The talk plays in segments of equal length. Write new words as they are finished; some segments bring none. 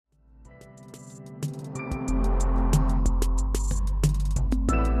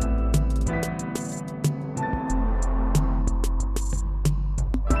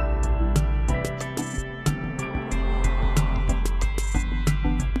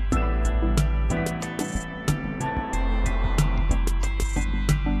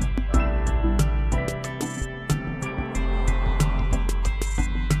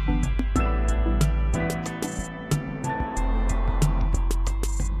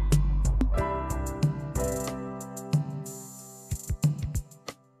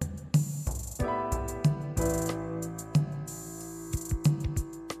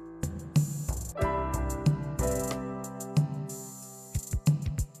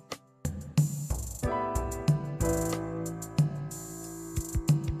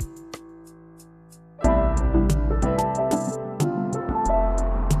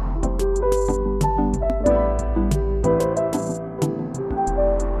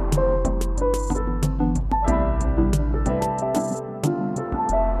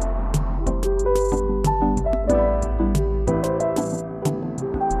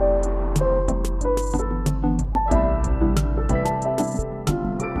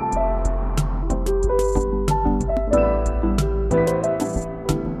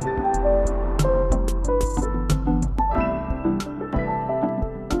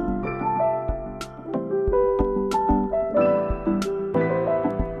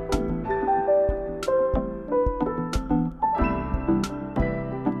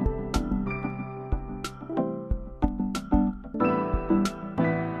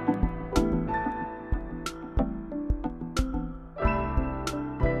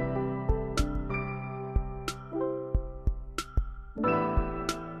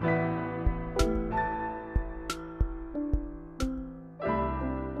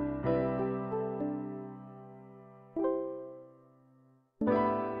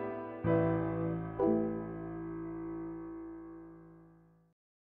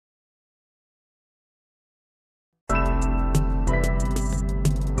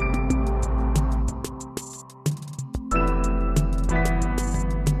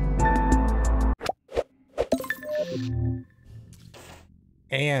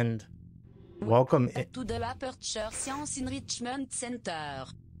And welcome to the Aperture Science Enrichment Center.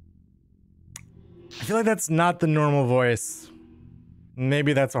 I feel like that's not the normal voice.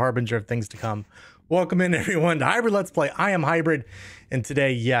 Maybe that's a harbinger of things to come. Welcome in, everyone, to Hybrid Let's Play. I am Hybrid, and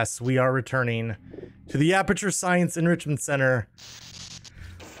today, yes, we are returning to the Aperture Science Enrichment Center.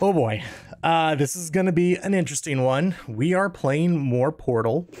 Oh boy, this is going to be an interesting one. We are playing more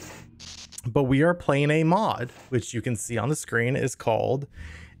Portal, but we are playing a mod, which you can see on the screen is called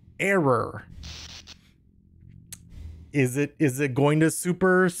Error. Is it going to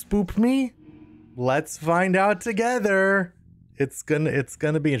super spook me? Let's find out together. It's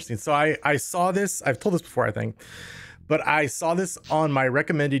gonna be interesting. So I saw this, I've told this before, I think, but I saw this on my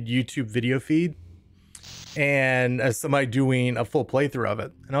recommended YouTube video feed, and as somebody doing a full playthrough of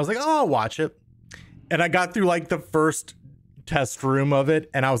it, and I was like, oh, I'll watch it. And I got through like the first test room of it,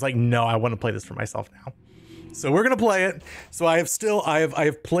 and I was like, no, I want to play this for myself now. So we're gonna play it. So I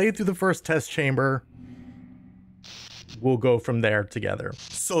have played through the first test chamber. We'll go from there together.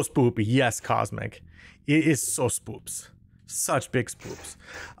 So spoopy, yes, Cosmic. It is so spoops. Such big spoops.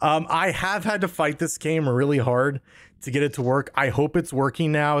 I have had to fight this game really hard to get it to work. I hope it's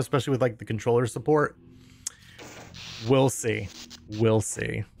working now, especially with like the controller support. We'll see. We'll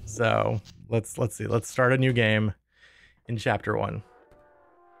see. So let's see. Let's start a new game in chapter 1.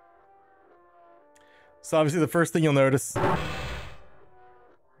 So obviously the first thing you'll notice,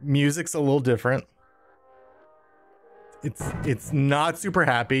 music's a little different. It's not super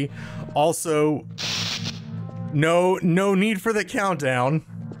happy. Also, no need for the countdown.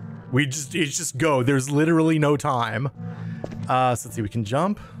 It's just go. There's literally no time. So let's see, we can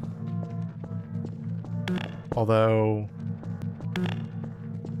jump. Although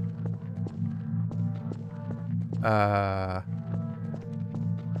I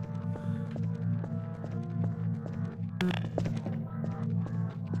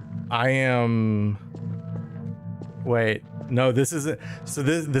am, wait, no, this isn't. So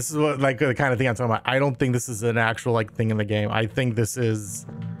this is what, like, the kind of thing I'm talking about. I don't think this is an actual like thing in the game. I think this is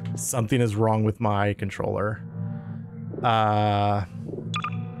something is wrong with my controller.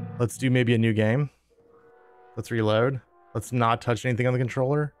 Let's do maybe a new game. Let's reload. Let's not touch anything on the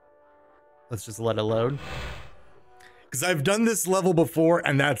controller. Let's just let it load. Because I've done this level before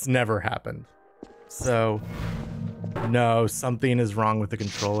and that's never happened. So no, something is wrong with the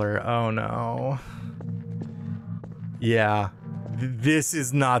controller. Oh no. Yeah, this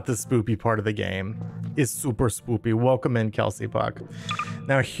is not the spoopy part of the game. It's super spoopy. Welcome in, Kelsey Puck.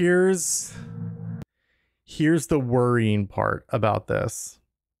 Now here's the worrying part about this.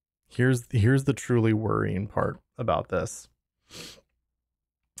 Here's the truly worrying part about this.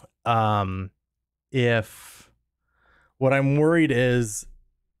 If what I'm worried is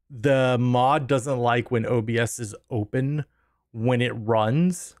the mod doesn't like when OBS is open when it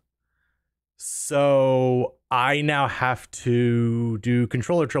runs. So I now have to do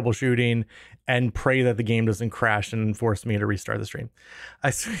controller troubleshooting and pray that the game doesn't crash and force me to restart the stream.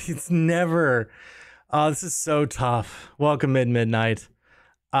 It's never, oh, this is so tough. Welcome Midnight.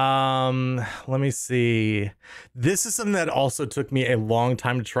 Let me see. This is something that also took me a long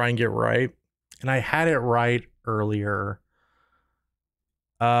time to try and get right. And I had it right earlier.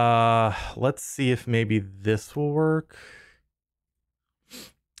 Let's see if maybe this will work.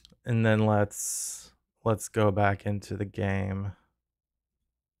 And then let's go back into the game,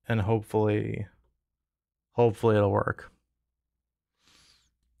 and hopefully it'll work.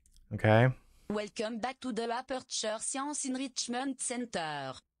 Okay. Welcome back to the Aperture Science Enrichment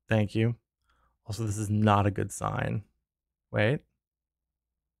Center. Thank you. Also, this is not a good sign. Wait.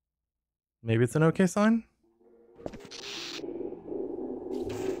 Maybe it's an okay sign?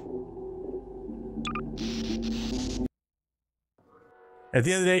 At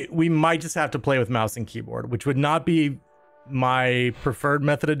the end of the day, we might just have to play with mouse and keyboard, which would not be my preferred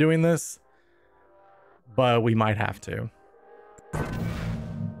method of doing this, but we might have to.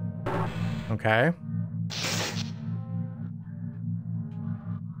 Okay.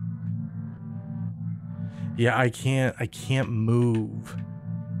 Yeah, I can't move.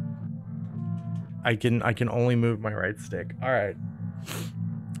 I can only move my right stick. All right.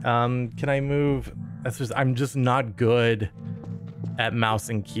 Can I move? That's just, I'm just not good at mouse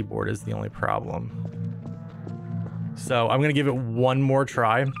and keyboard is the only problem. So I'm gonna give it one more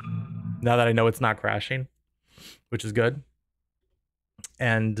try now that I know it's not crashing, which is good.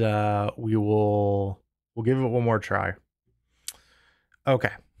 And we'll give it one more try.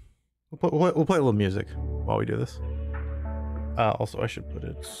 Okay, we'll play a little music while we do this. Also, I should put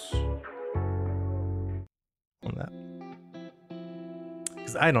it on that.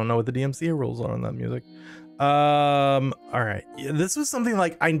 because I don't know what the DMCA rules are on that music. All right. Yeah, this was something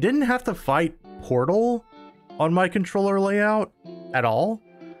like I didn't have to fight Portal on my controller layout at all,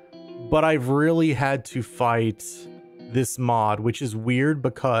 but I've really had to fight this mod, which is weird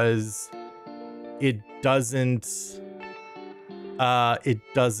because it doesn't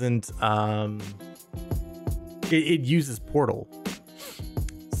it uses Portal,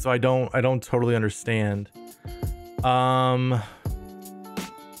 so I don't totally understand.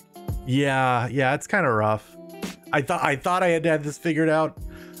 Yeah, it's kind of rough. I thought I had to have this figured out.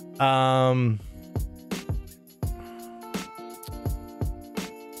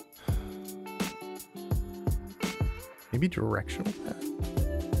 Maybe directional pad?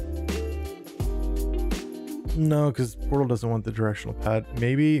 No, because Portal doesn't want the directional pad.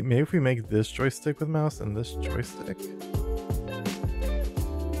 Maybe if we make this joystick with mouse and this joystick.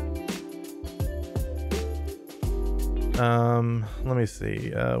 Let me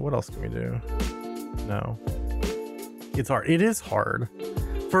see. What else can we do? No. It's hard. It is hard.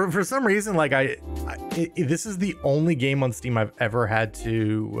 For some reason, like this is the only game on Steam I've ever had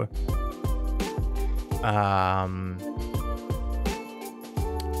to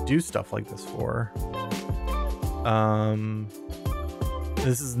do stuff like this for.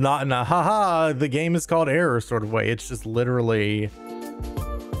 This is not in a haha, the game is called error sort of way. It's just literally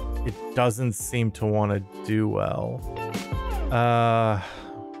it doesn't seem to want to do well.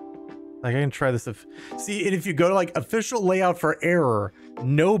 Like I can try this if you go to like official layout for error,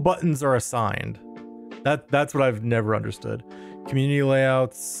 no buttons are assigned. That's what I've never understood. Community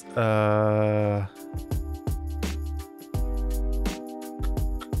layouts,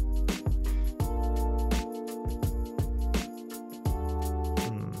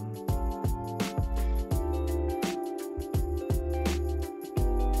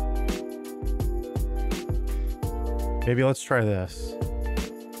 maybe let's try this.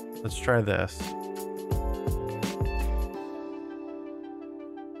 Let's try this.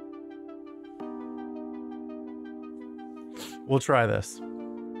 We'll try this.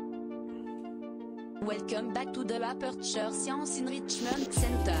 Welcome back to the L'Aperture Science Enrichment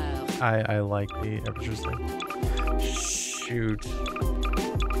Center. I like the Aperture thing. Shoot.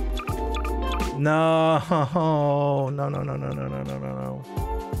 No.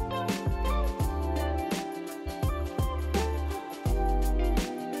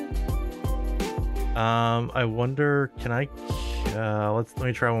 I wonder, can I let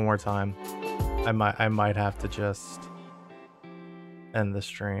me try one more time. I might have to just end the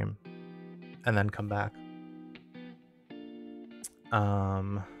stream and then come back.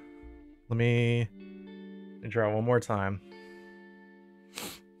 Let me try one more time.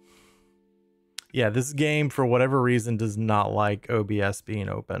 Yeah, this game for whatever reason does not like OBS being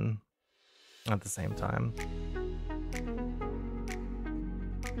open at the same time.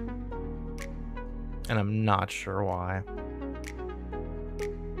 And I'm not sure why.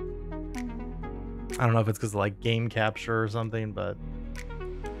 I don't know if it's because of like game capture or something, but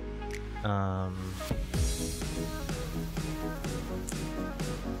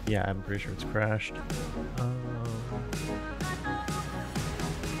yeah, I'm pretty sure it's crashed.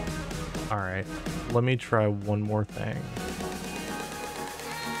 All right, let me try one more thing.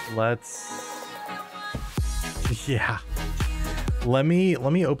 Yeah, let me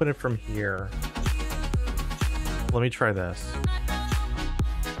open it from here. Let me try this.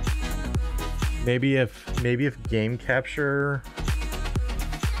 Maybe if game capture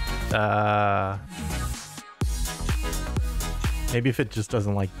maybe if it just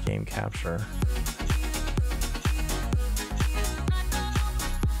doesn't like game capture.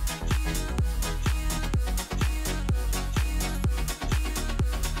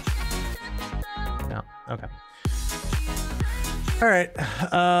 No. Okay. All right,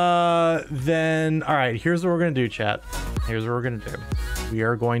 then, all right, here's what we're gonna do, chat. Here's what we're gonna do. We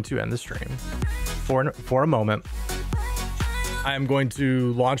are going to end the stream for a moment. I am going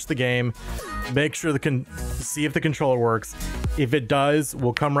to launch the game, make sure see if the controller works. If it does,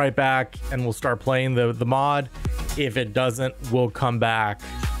 we'll come right back and we'll start playing the mod. If it doesn't, we'll come back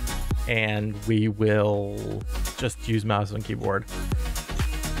and we will just use mouse and keyboard.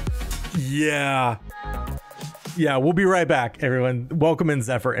 Yeah, we'll be right back, everyone. Welcome in,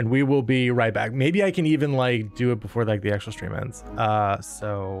 Zephyr, and we will be right back. Maybe I can even like do it before like the actual stream ends.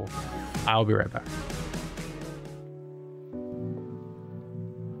 So I'll be right back.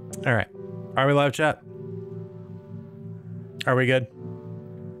 All right, are we live, chat? Are we good?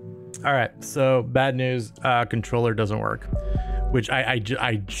 All right, so bad news, controller doesn't work, which I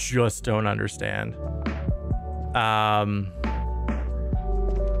just don't understand.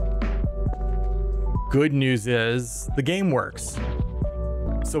 Good news is the game works.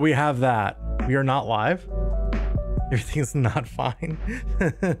 So we have that. We are not live. Everything's not fine.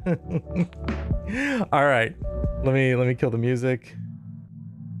 All right. Let me kill the music.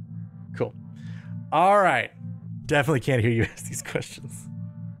 Cool. All right. Definitely can't hear you ask these questions.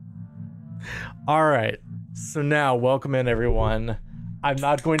 All right. So now, welcome in, everyone. I'm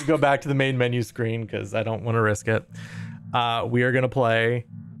not going to go back to the main menu screen because I don't want to risk it. We are going to play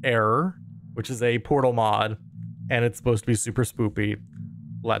Error, which is a Portal mod, and it's supposed to be super spoopy.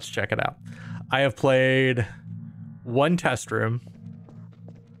 Let's check it out. I have played one test room,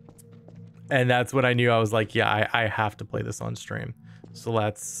 and that's when I knew I was like, yeah, I have to play this on stream. So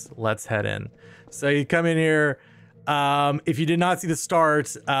let's head in. So you come in here. If you did not see the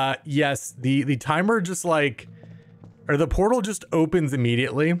start, yes, the timer just like, or the portal just opens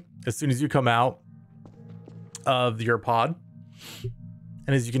immediately as soon as you come out of your pod.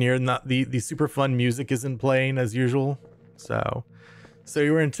 And as you can hear, the super fun music isn't playing as usual. So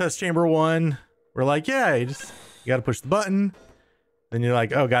you were in test chamber 1. We're like, yeah, you got to push the button. Then you're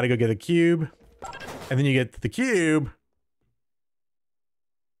like, oh, got to go get a cube. And then you get to the cube.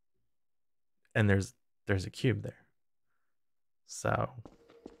 And there's a cube there. So.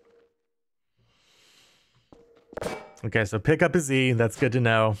 Okay, so pick up a Z. That's good to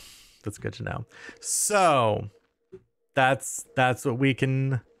know. That's good to know. So that's what we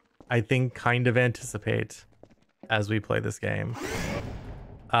can, I think, kind of anticipate as we play this game.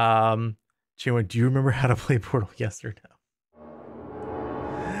 Chinwen, do you remember how to play Portal? Yes or no?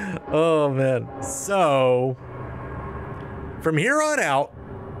 Oh man. So from here on out,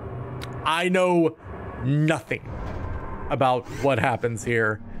 I know nothing about what happens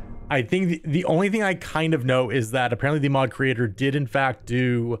here. I think the only thing I kind of know is that apparently the mod creator did in fact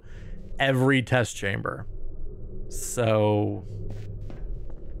do every test chamber. So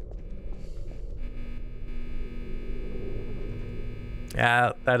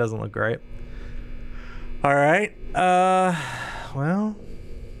yeah, that doesn't look great. All right. Well,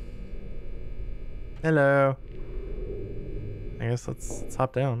 hello. I guess let's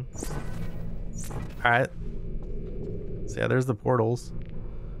hop down. All right. So yeah, there's the portals.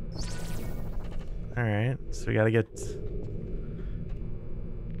 All right. So we got to get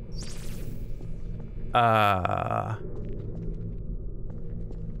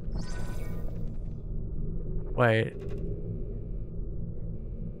wait.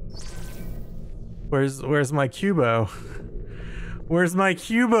 Where's my Cubo? Where's my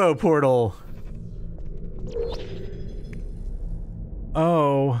Cubo portal?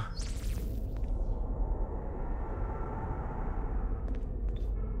 Oh.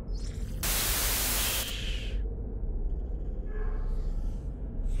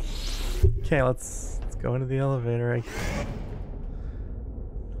 Okay, let's go into the elevator.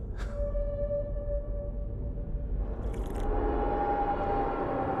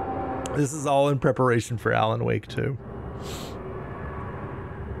 This is all in preparation for Alan Wake 2.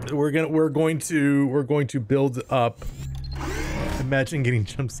 We're going to build up. Imagine getting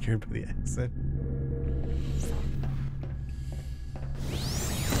jump scared by the accent.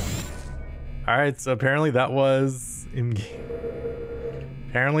 All right, so apparently that was in game.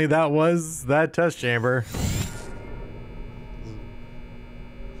 Apparently that was that test chamber.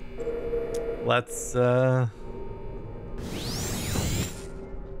 Let's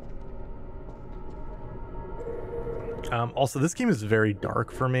also, this game is very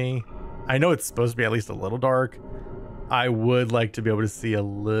dark for me. I know it's supposed to be at least a little dark. I would like to be able to see a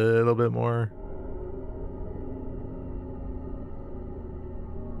little bit more.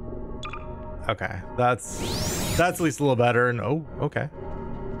 Okay, that's at least a little better. And oh, okay.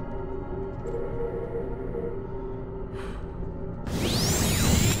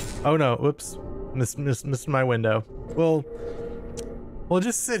 Oh no! Whoops, missed my window. We'll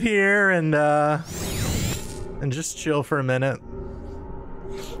just sit here and just chill for a minute.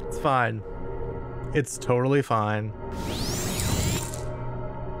 It's fine. It's totally fine.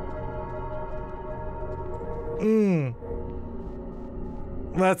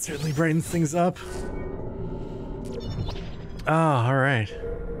 That certainly brightens things up. Oh, all right.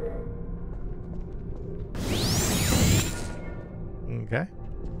 Okay.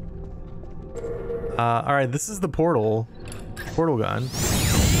 All right, this is the portal gun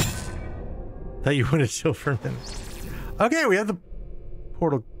that you want to chill for a minute. Okay, we have the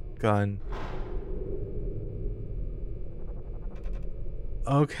portal gun.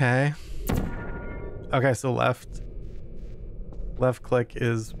 Okay. Okay, so left click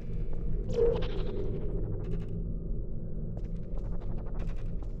is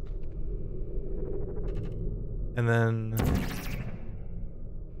and then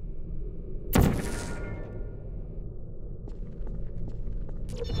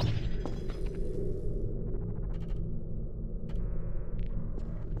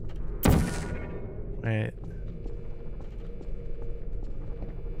Wait.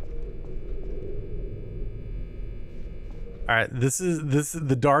 All right,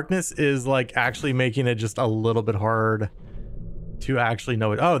 the darkness is like actually making it just a little bit hard to actually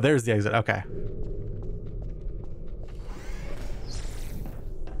know it. Oh, there's the exit. Okay.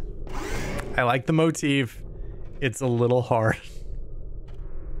 I like the motif. It's a little hard.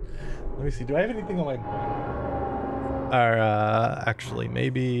 Let me see. Do I have anything on my actually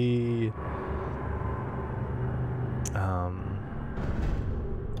maybe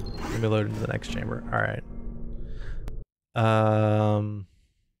let me load into the next chamber. All right.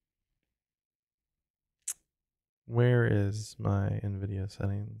 Where is my NVIDIA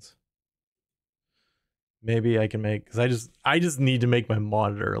settings? Maybe I can make, because I just need to make my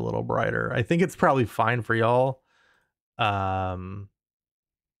monitor a little brighter. I think it's probably fine for y'all. But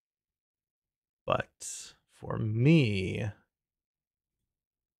for me,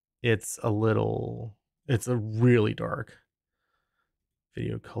 it's a really dark.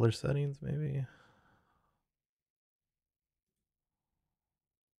 Video color settings, maybe.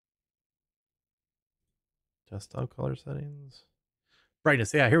 Desktop color settings.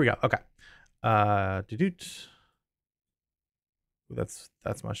 Brightness, yeah, here we go. Okay. That's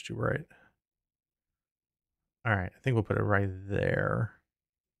much too bright. All right, I think we'll put it right there.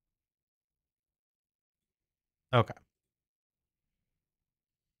 Okay.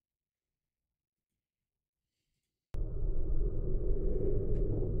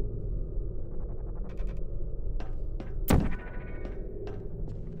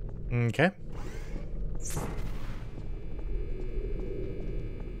 Okay.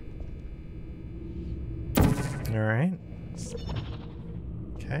 All right.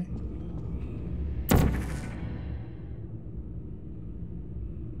 Okay.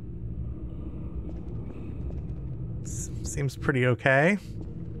 Seems pretty okay.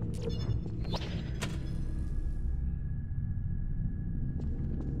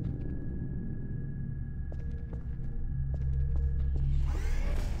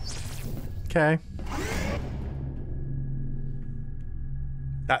 Okay.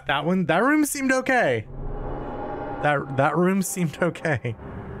 That room seemed okay. That room seemed okay.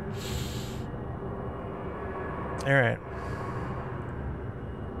 All right.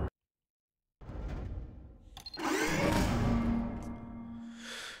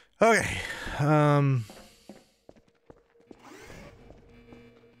 Okay.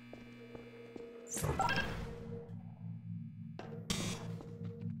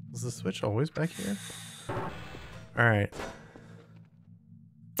 Is the switch always back here? All right.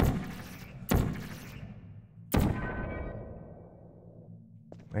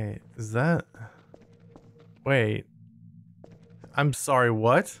 Wait, is that... Wait. I'm sorry,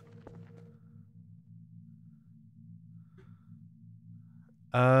 what?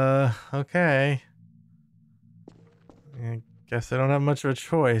 Okay. I guess I don't have much of a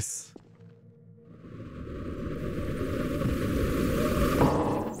choice.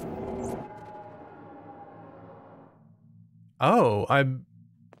 Oh, I'm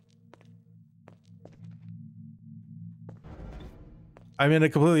in a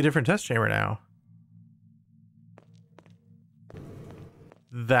completely different test chamber now.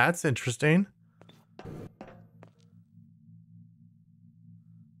 That's interesting.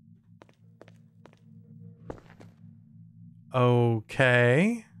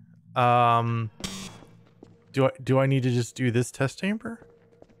 Okay. Do I need to just do this test chamber?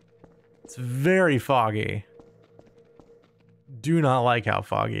 It's very foggy. Do not like how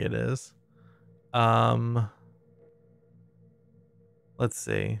foggy it is. Let's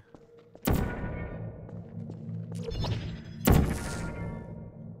see. All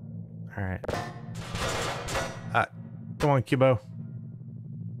right. Come on, Cubo.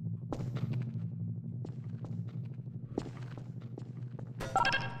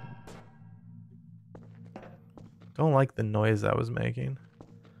 Don't like the noise that was making.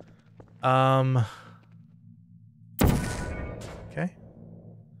 Okay.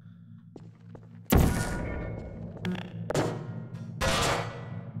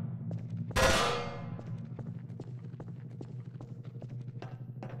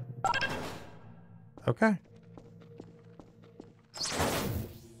 Okay.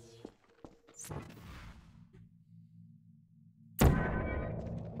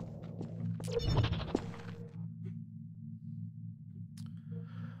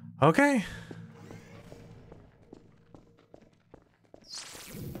 Okay.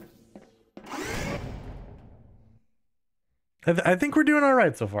 I think we're doing all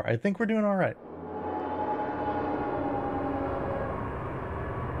right so far. I think we're doing all right.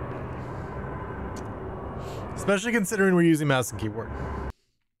 Especially considering we're using mouse and keyboard.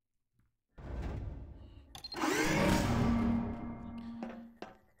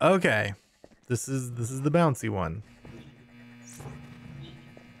 Okay. This is the bouncy one.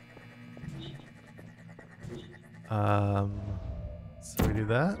 So we do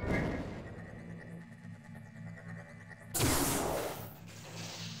that.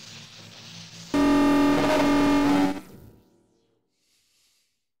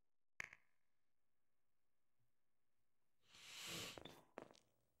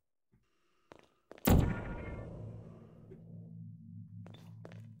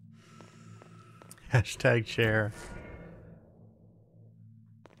 Hashtag share.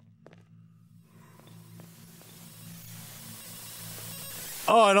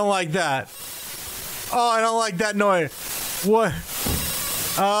 Oh, I don't like that. Oh, I don't like that noise. What?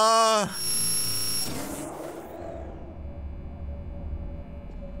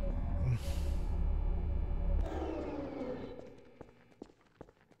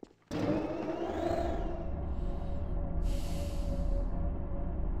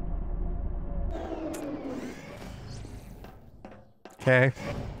 Okay.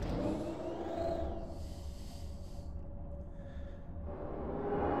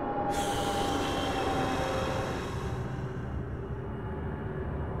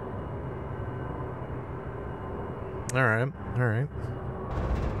 All right. All right.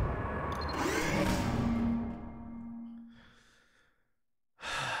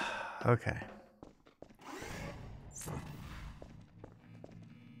 Okay.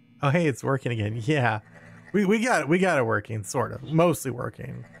 Oh, hey, it's working again. Yeah. We got it working, sort of. Mostly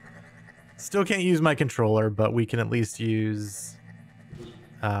working. Still can't use my controller, but we can at least use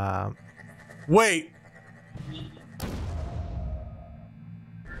wait.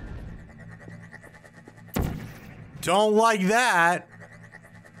 Don't like that.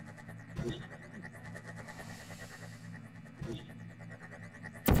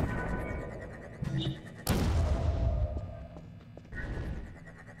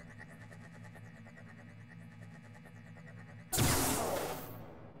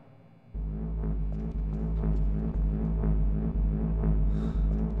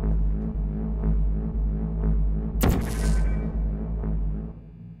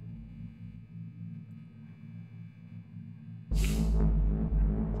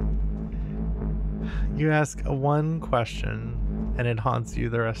 You ask one question and it haunts you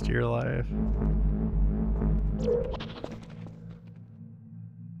the rest of your life. Oh,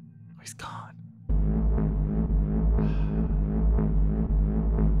 he's gone.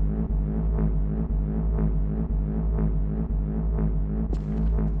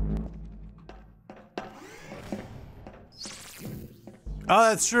 Oh,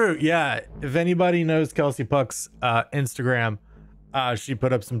 that's true. Yeah. If anybody knows Kelsey Puck's Instagram, she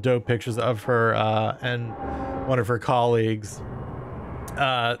put up some dope pictures of her and one of her colleagues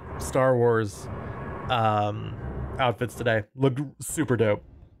Star Wars outfits today. Looked super dope.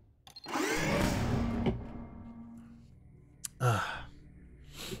 Oh.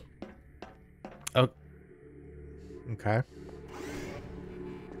 Okay.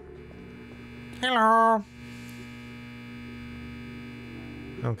 Hello.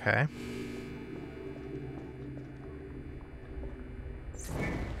 Okay.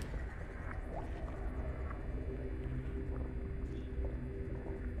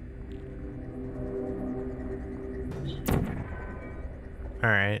 All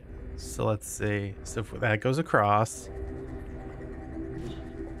right, so let's see. So if that goes across.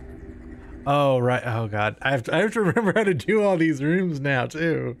 Oh, right. Oh God, I have to remember how to do all these rooms now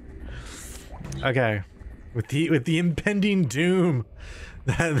too. Okay, with the impending doom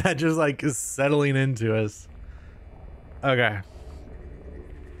that just like is settling into us. Okay,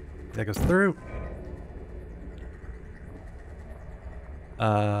 that goes through.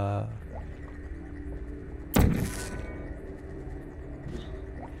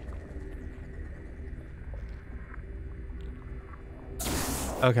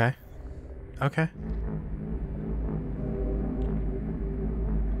 Okay. Okay.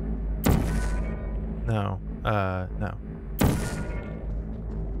 No. No.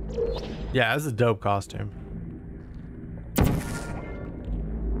 Yeah, that's a dope costume.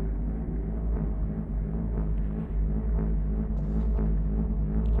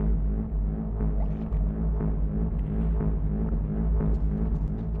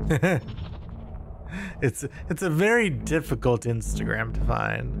 It's a very difficult Instagram to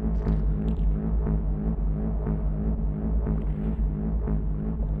find.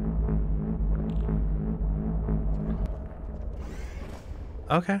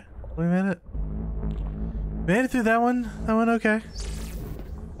 Okay, we made it. Made it through that one. That one, okay.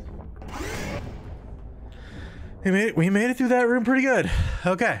 We made it through that room pretty good.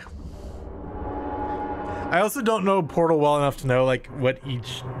 Okay. I also don't know Portal well enough to know like what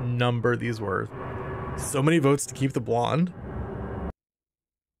each number these were. So many votes to keep the blonde.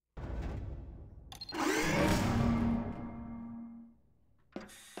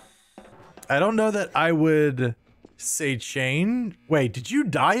 I don't know that I would say chain. Wait, did you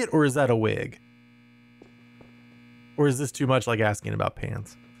dye it or is that a wig? Or is this too much like asking about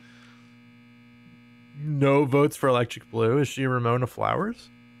pants? No votes for Electric Blue. Is she Ramona Flowers?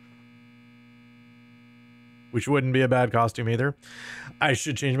 Which wouldn't be a bad costume either. I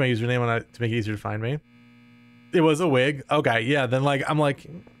should change my username on it to make it easier to find me. It was a wig. Okay, yeah, then like I'm like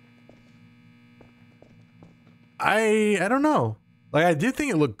I don't know. Like I did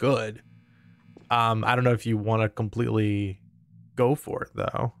think it looked good. I don't know if you want to completely go for it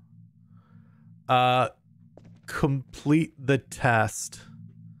though. Complete the test.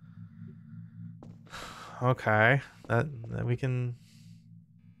 Okay, that we can.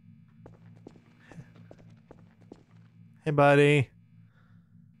 Hey, buddy.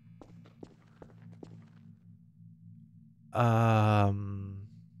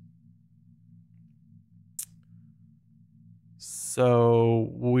 So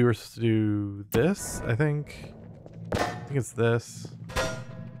we were supposed to do this, I think. I think it's this.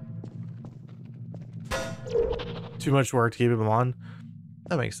 Too much work to keep him on.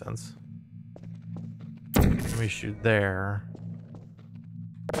 That makes sense. Let me shoot there.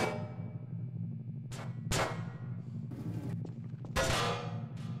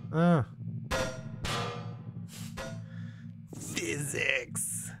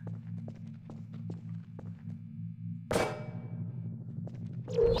 Physics.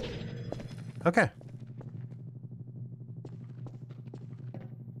 Okay.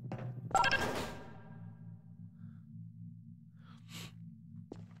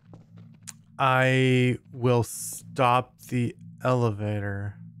 I will stop the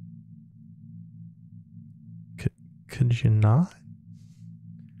elevator. Could you not?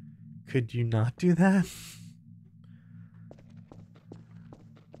 Could you not do that?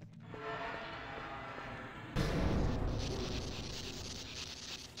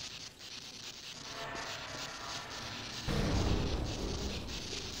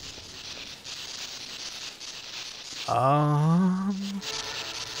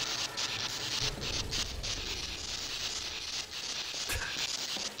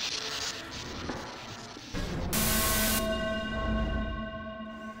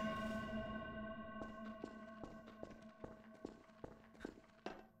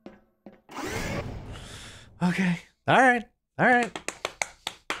 Okay. All right. All right.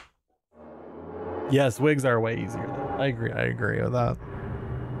 Yes, wigs are way easier though. I agree with that.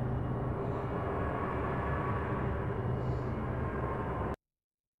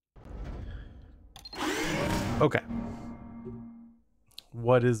 Okay.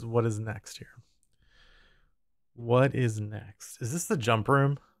 What is next here? What is next? Is this the jump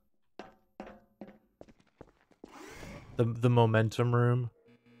room? The momentum room?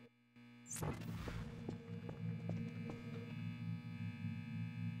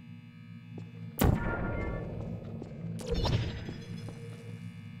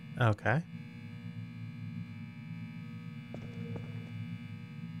 Okay.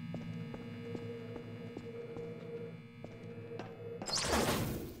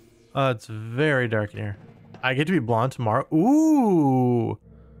 It's very dark in here. I get to be blonde tomorrow. Ooh.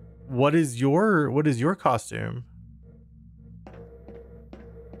 What is your costume?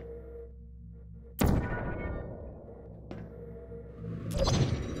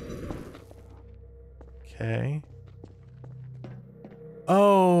 Okay.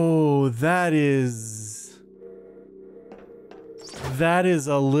 Oh, that is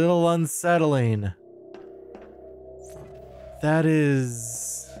a little unsettling.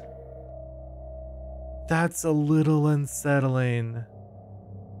 That's a little unsettling.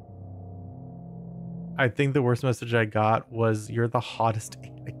 I think the worst message I got was, "You're the hottest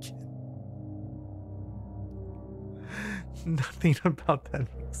Anakin." Nothing about that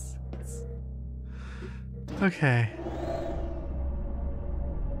makes sense. Okay.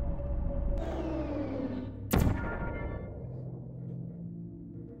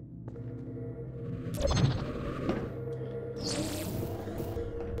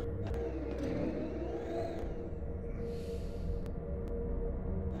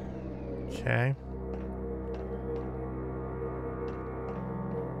 Okay.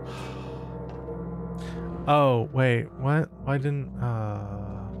 Oh, wait, what? Why didn't,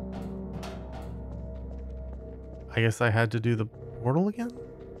 I guess I had to do the portal again?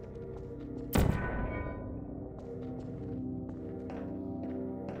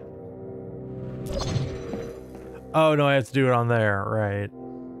 Oh no, I have to do it on there, right?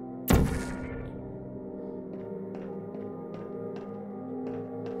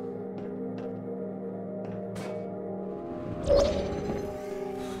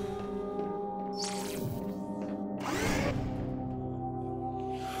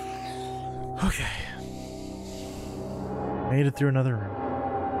 Okay. Made it through another room.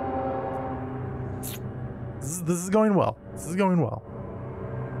 This is going well. This is going well.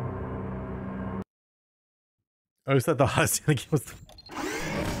 Oh, is that the hottest? I think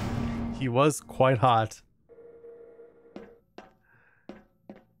he was quite hot.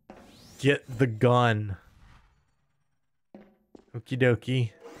 Get the gun. Okie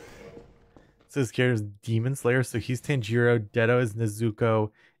dokie. So his character is Demon Slayer, so he's Tanjiro, Dedo is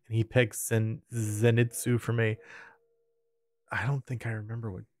Nezuko, and he picks Zenitsu for me. I don't think I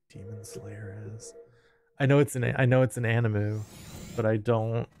remember what Demon Slayer is. I know it's an anime, but I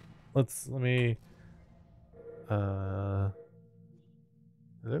don't. Let me. Hello?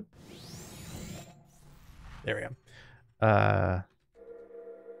 There we go.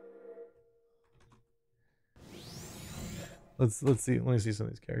 Let's see. Let me see some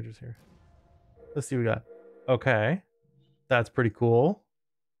of these characters here. Let's see what we got. Okay. That's pretty cool.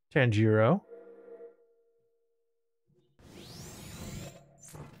 Tanjiro.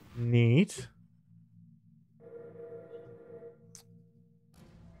 Neat.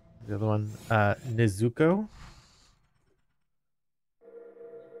 The other one, Nezuko.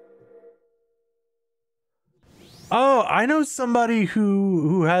 Oh, I know somebody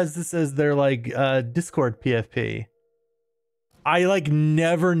who has this as their like Discord PFP. I like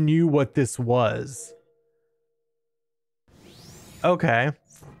never knew what this was. Okay.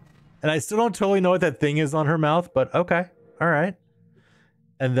 And I still don't totally know what that thing is on her mouth, but okay. All right.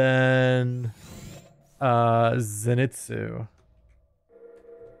 And then Zenitsu.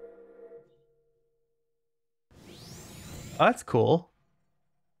 Oh, that's cool.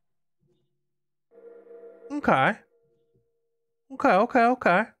 Okay. Okay. I'll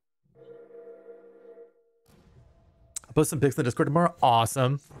post some pics in the Discord tomorrow.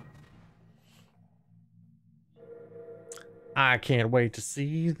 Awesome. I can't wait to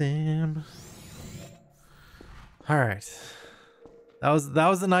see them. All right. That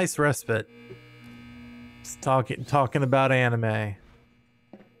was a nice respite. Just talking about anime.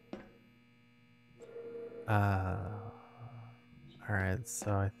 All right,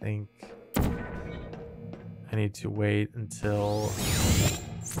 so I think I need to wait until.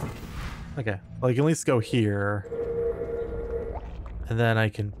 Okay, well, I can at least go here, and then I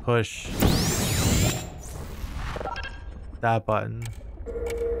can push that button.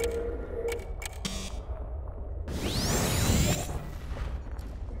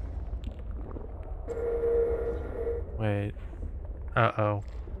 Wait. Uh-oh.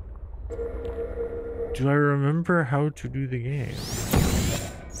 Do I remember how to do the game?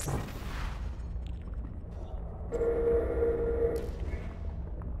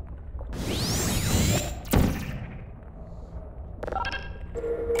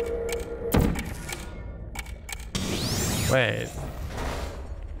 Wait.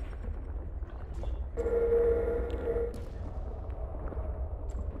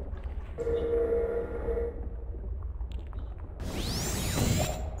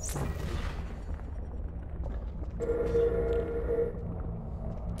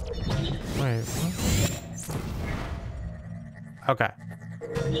 Wait, what? Okay.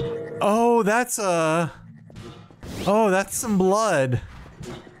 Oh, that's some blood.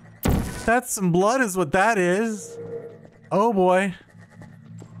 That's some blood is what that is. Oh boy.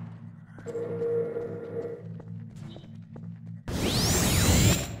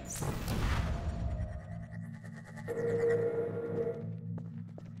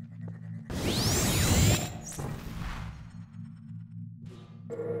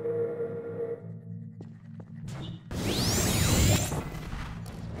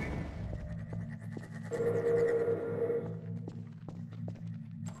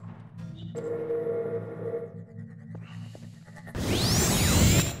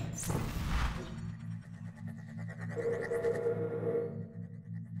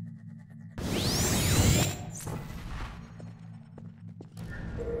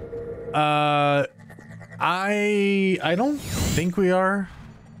 I don't think we are.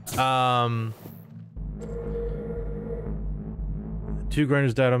 2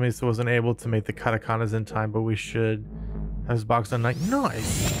 grinders died on me, so wasn't able to make the katakanas in time, but we should have his box done.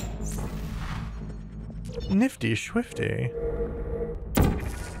 Nice. Nifty swifty.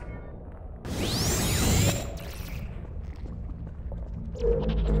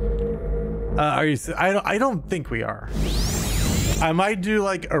 Are you? I don't think we are. I might do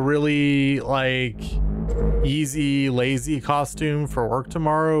like a really like easy, lazy costume for work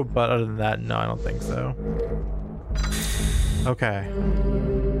tomorrow, but other than that, no, I don't think so. Okay.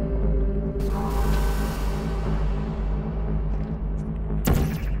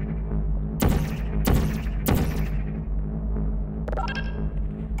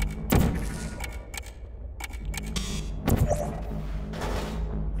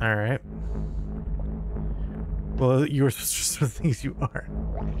 All right. Well, you were supposed to things you are.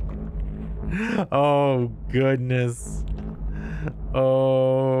 Oh goodness.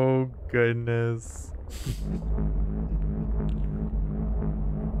 Oh goodness.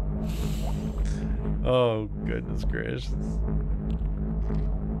 Oh goodness gracious.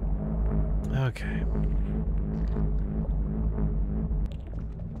 Okay.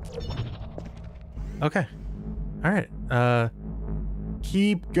 Okay. All right.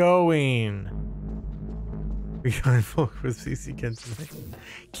 Keep going. We got folk with CC Kenshin.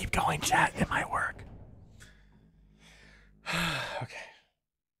 Keep going, chat. It might work. Okay.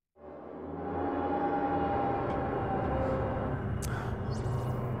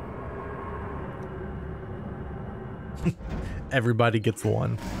 Everybody gets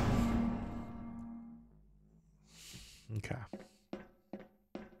one. Okay.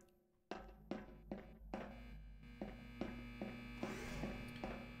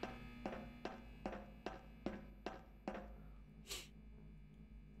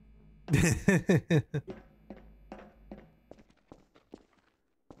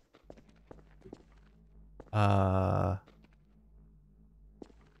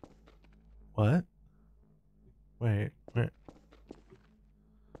 What? Wait.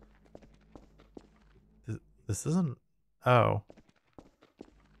 This isn't. Oh.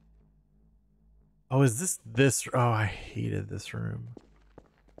 Oh, is this? Oh, I hated this room.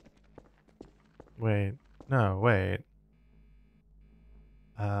 Wait. No, wait.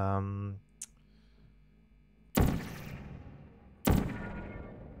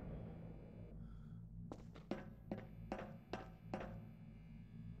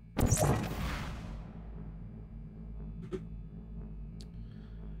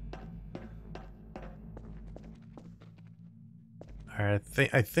 All right,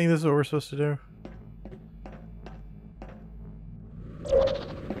 I think this is what we're supposed to do.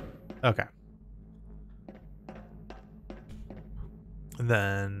 Okay. And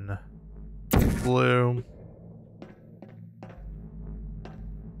then blue.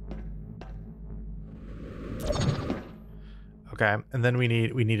 Okay, and then we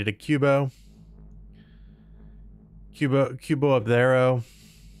needed a cubo. Cubo up there.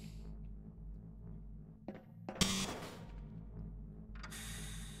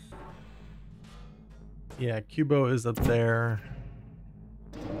 Yeah, cubo is up there.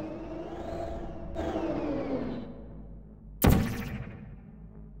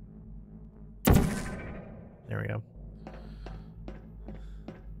 There we go.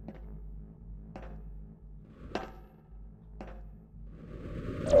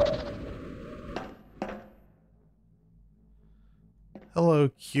 Hello,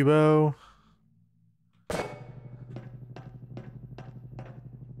 cubo.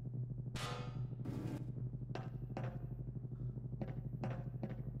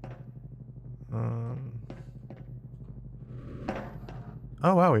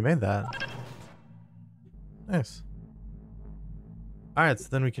 Oh wow, we made that. Nice. All right, so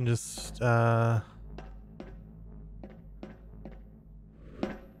then we can just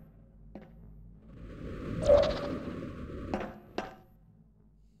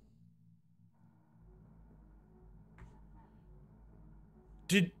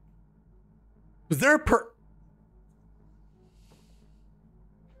was there a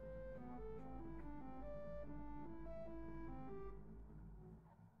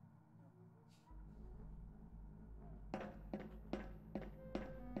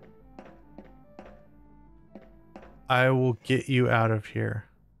I will get you out of here.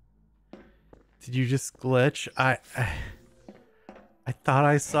 Did you just glitch? I thought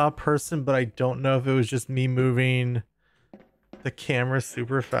I saw a person, but I don't know if it was just me moving the camera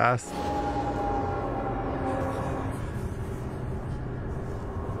super fast.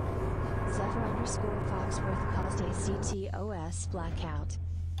 Zephyr_Foxworth caused a CTOS blackout.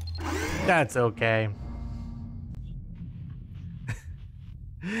 That's okay.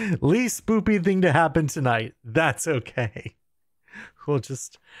 Least spoopy thing to happen tonight. That's okay. We'll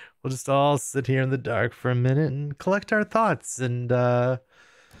just all sit here in the dark for a minute and collect our thoughts and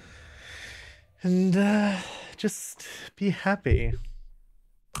just be happy.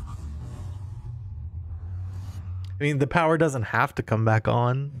 I mean, the power doesn't have to come back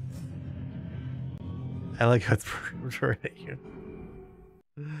on. I like how it's portrayed at you.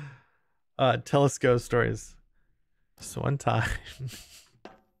 Tell us ghost stories. So one time,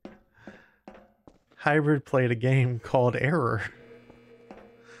 Hybrid played a game called Error.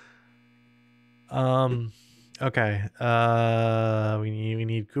 Okay. We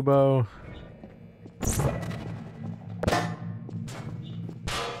need Kubo.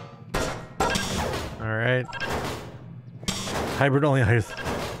 All right. Hybrid only hires.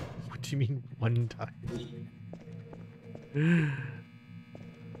 What do you mean one time?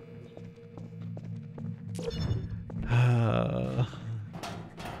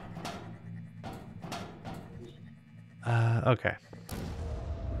 Okay.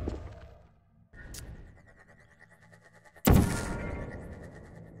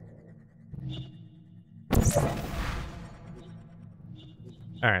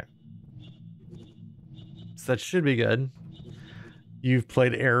 All right. So that should be good. You've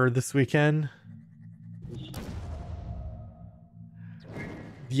played Error this weekend?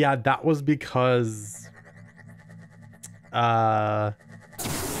 Yeah, that was because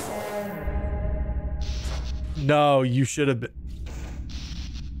no, you should have been.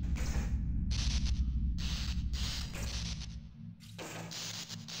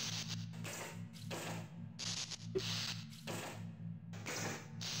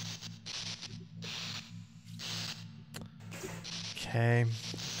 Okay.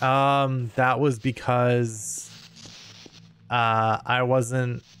 That was because I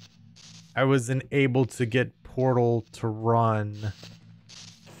wasn't able to get Portal to run.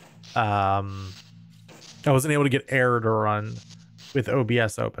 I wasn't able to get Error to run with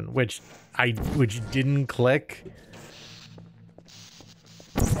OBS open, which didn't click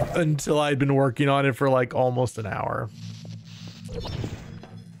until I'd been working on it for like almost an hour.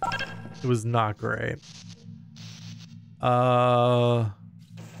 It was not great.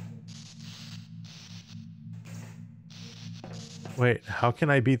 Wait, how can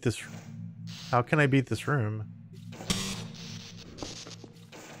I beat this? How can I beat this room?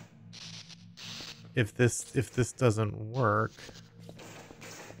 If this doesn't work.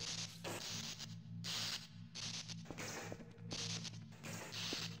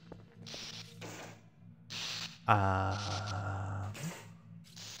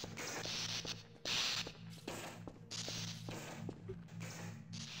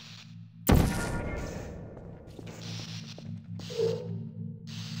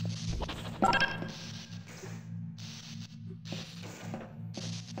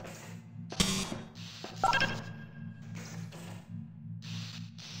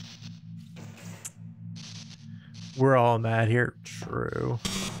 We're all mad here. True.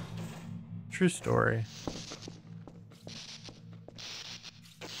 True story.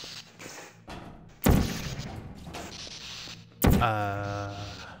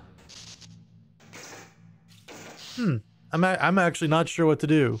 I'm actually not sure what to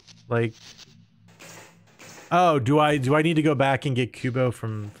do. Like, oh, do I need to go back and get Kubo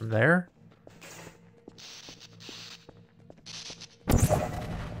from there?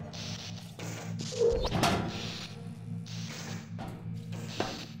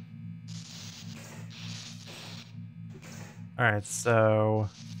 All right, so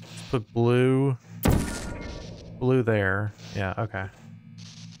let's put blue there. Yeah, okay.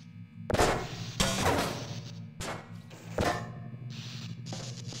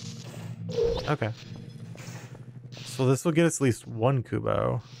 Okay. So this will get us at least one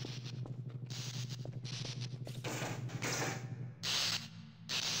Kubo.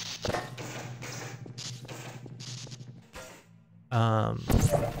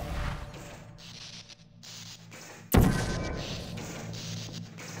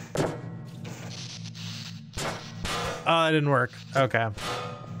 Oh, it didn't work. Okay.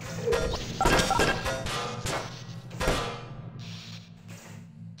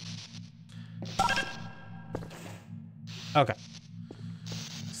 Okay.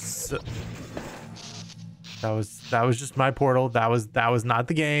 So that was just my portal. That was not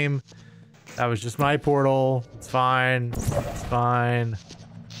the game. That was just my portal. It's fine. It's fine.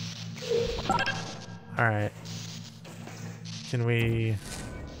 All right. Can we?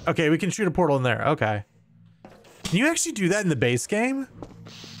 Okay, we can shoot a portal in there. Okay. Can you actually do that in the base game?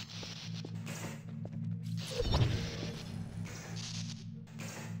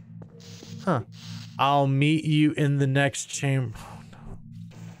 Huh. I'll meet you in the next chamber. Oh, no.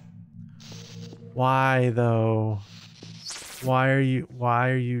 Why though? Why are you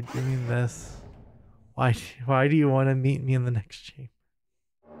doing this? Why do you want to meet me in the next chamber?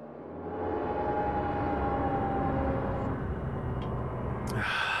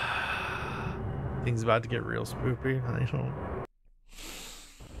 Things about to get real spoopy. I don't.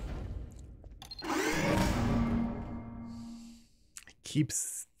 I keep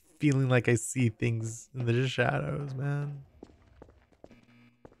feeling like I see things in the shadows, man.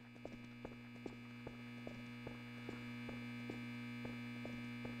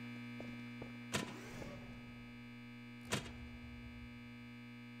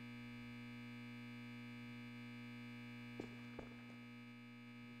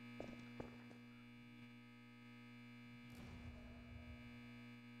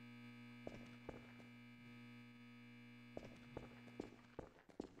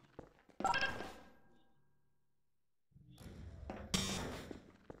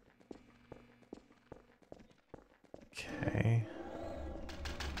 Okay.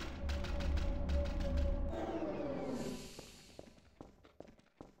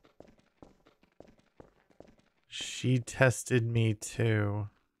 She tested me too.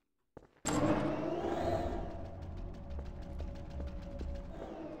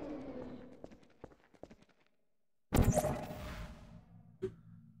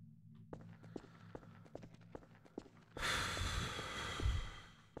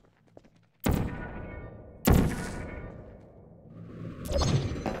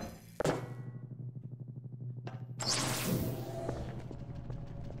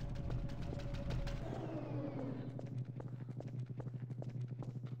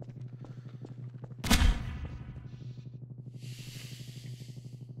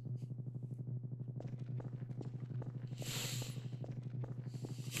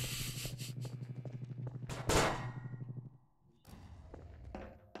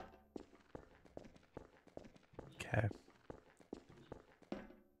 Okay.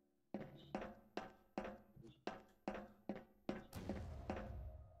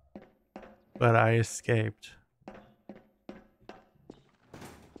 But I escaped.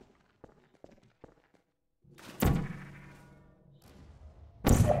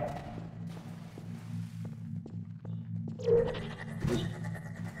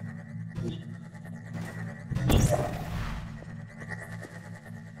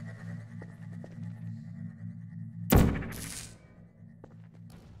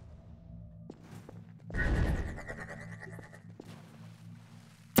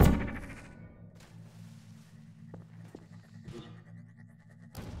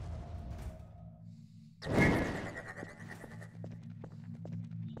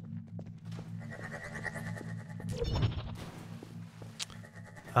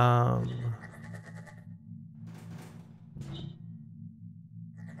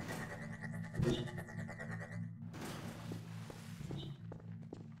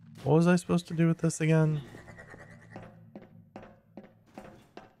 What was I supposed to do with this again?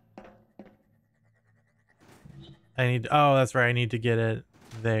 I need, oh, that's right. I need to get it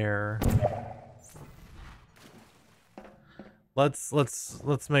there. Let's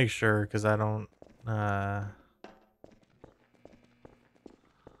make sure, because I don't,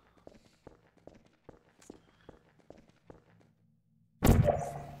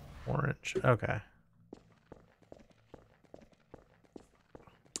 orange. Okay.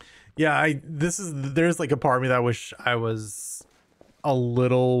 Yeah, there's like a part of me that I wish I was a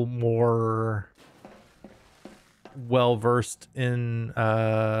little more well versed in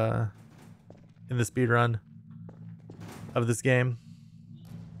the speed run of this game.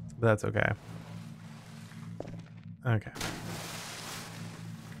 But that's okay. Okay.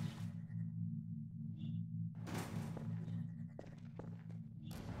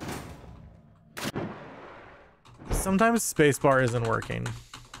 Sometimes spacebar isn't working.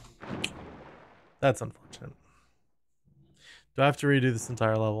 That's unfortunate. Do I have to redo this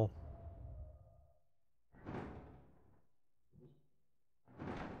entire level?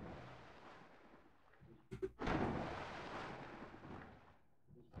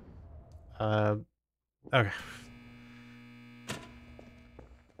 Okay.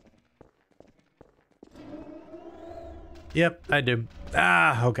 Yep, I do.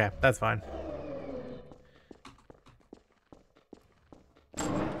 Ah, okay, that's fine.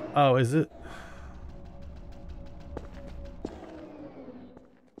 Oh, is it?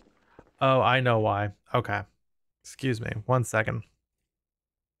 Oh, I know why. Okay. Excuse me. 1 second.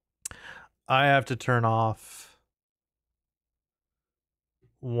 I have to turn off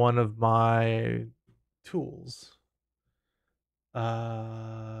one of my tools.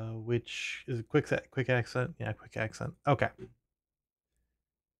 Which is quick accent. Yeah, quick accent. Okay.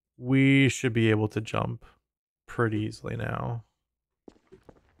 We should be able to jump pretty easily now.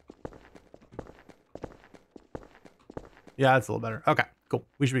 Yeah, it's a little better. Okay, cool.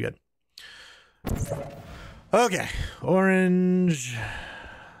 We should be good. Okay, orange.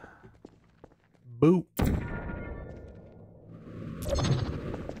 Boop.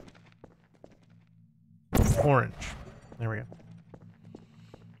 Orange. There we go.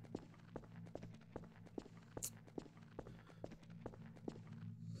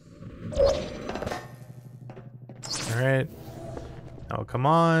 All right. Oh, come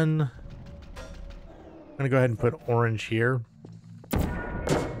on. I'm gonna go ahead and put orange here.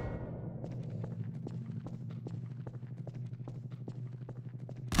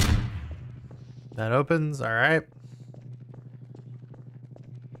 That opens. All right.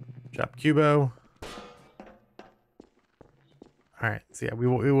 Drop Cubo. All right. So yeah, we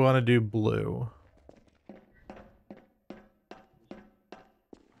want to do blue.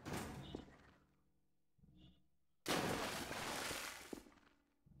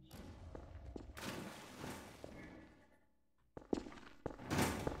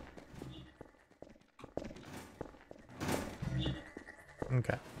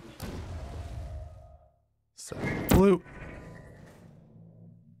 Okay. So blue.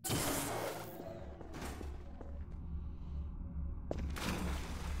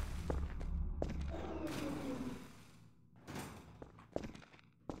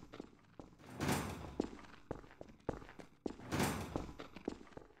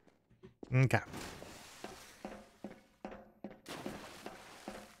 Okay.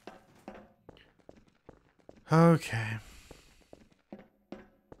 Okay.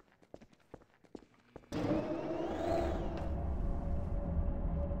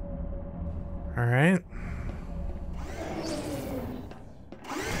 All right.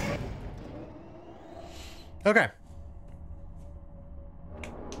 Okay.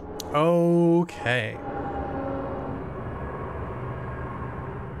 Okay.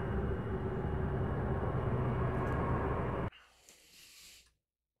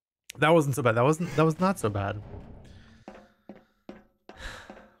 That wasn't so bad. That was not so bad.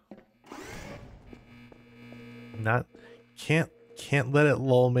 Not can't let it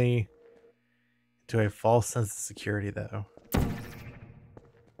lull me into a false sense of security though.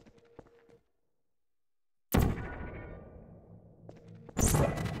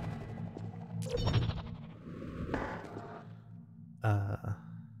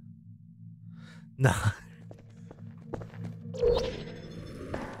 No.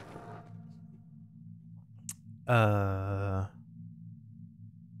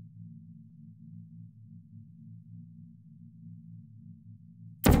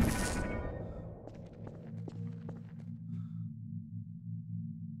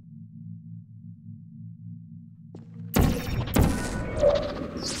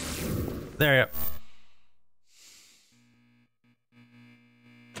 There you go.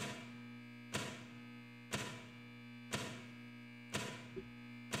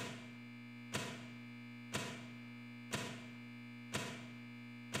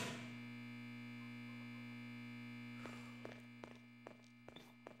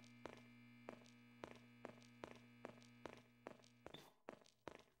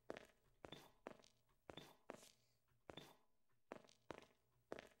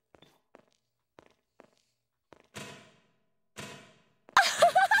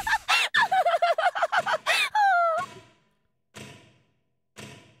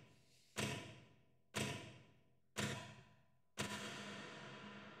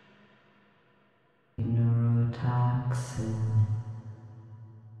 Neurotoxin.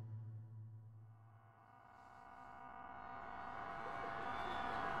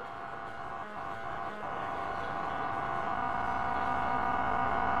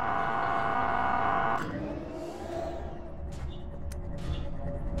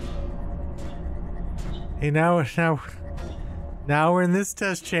 Hey, now we're in this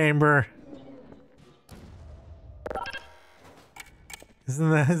test chamber.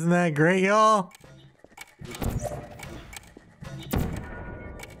 Isn't that great, y'all?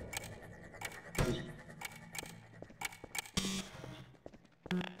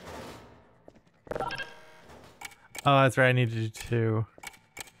 Oh, that's right. I need to do two.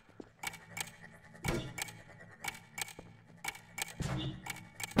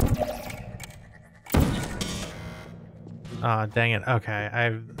 Oh, dang it. Okay,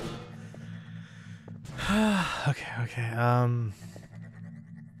 okay.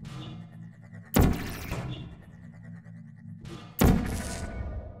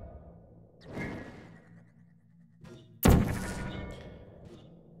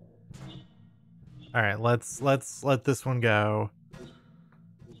 All right, let's let this one go.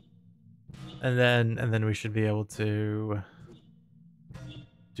 And then we should be able to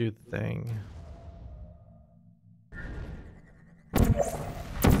do the thing.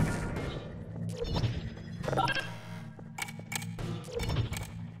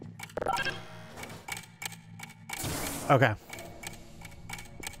 Okay.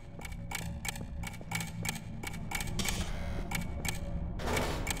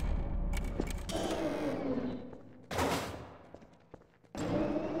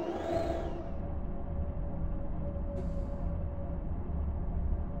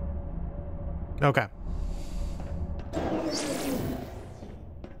 Okay.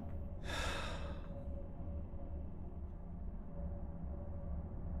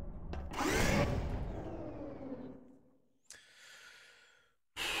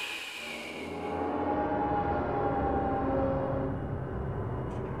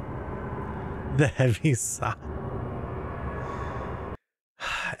 The heavy sigh.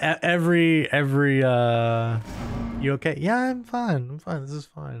 Every you okay? Yeah, I'm fine. I'm fine. This is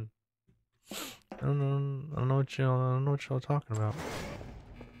fine. I don't know what y'all talking about.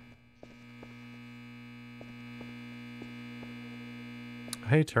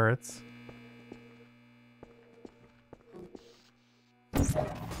 Hey, turrets.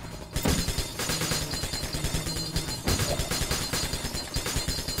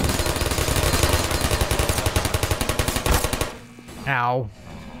 Ow.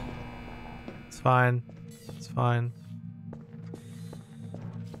 It's fine. It's fine.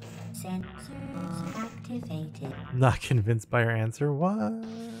 Sensors activated. I'm not convinced by your answer. What?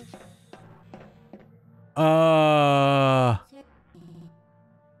 I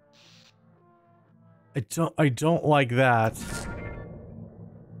don't like that.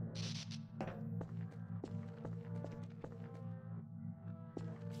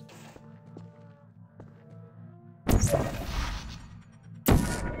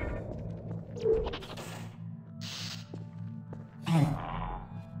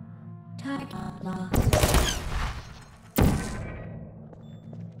 Target lost.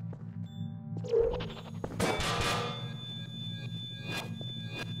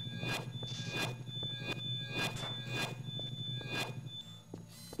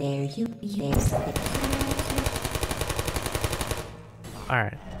 There you be.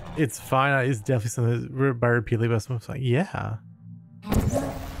 Alright. It's fine. It's definitely something that's by repeatedly, but someone's like, yeah.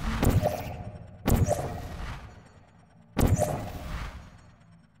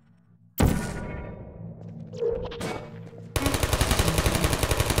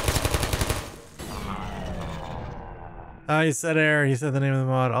 He said error. He said the name of the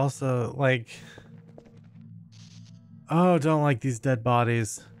mod. Also, like, oh, don't like these dead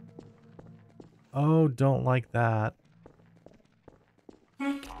bodies. Oh, don't like that.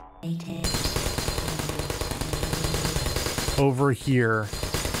 Activated. Over here.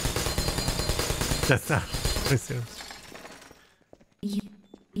 That's not what I assumed.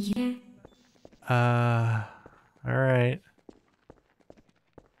 Yeah. Alright.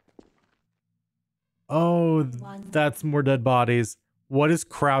 Oh, that's more dead bodies. What is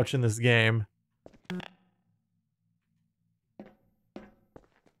crouch in this game?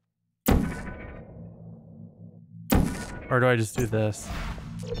 Or do I just do this?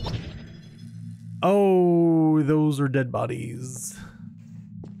 Oh, those are dead bodies.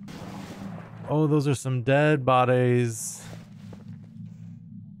 Oh, those are some dead bodies.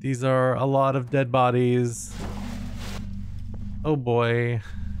 These are a lot of dead bodies. Oh boy.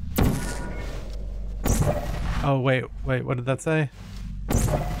 Oh, wait, what did that say?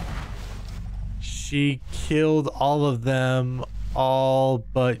 She killed all of them, all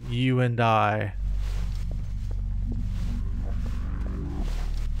but you and I.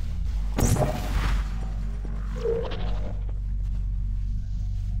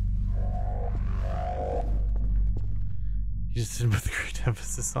 You just didn't put the great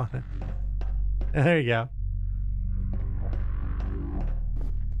emphasis on it. There you go.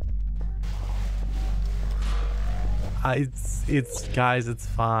 It's guys, it's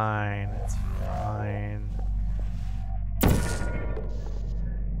fine. It's fine.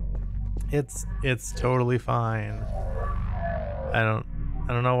 It's totally fine. I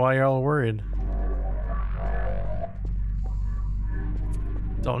don't know why you're all worried.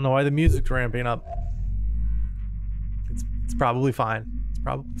 Don't know why the music's ramping up. It's probably fine. It's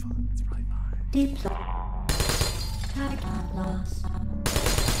probably fine. It's probably fine. Deploy. Target lost.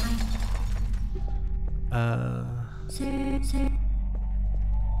 Sir.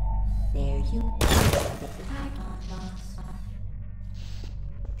 There you target lost.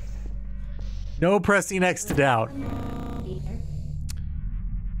 No pressing X to doubt. Leader.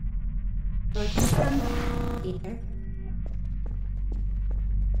 Leader.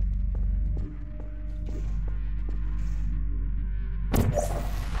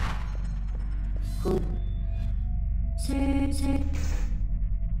 Who? Sir. Sir.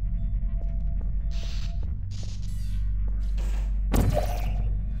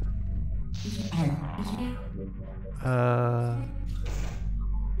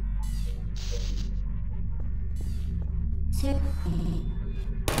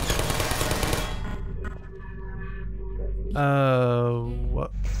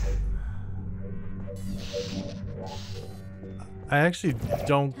 What? I actually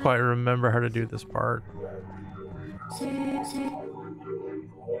don't quite remember how to do this part.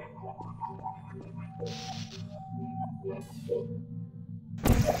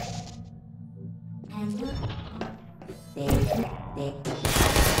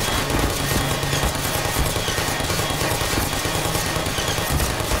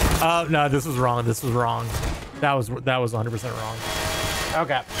 Oh no, this was wrong. This was wrong. That was 100% wrong.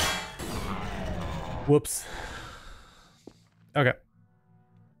 Okay. Whoops. Okay.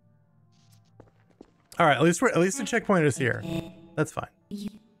 All right. At least the checkpoint is here. That's fine.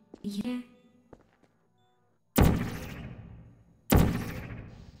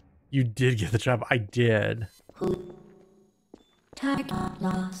 You did get the job. I did. Target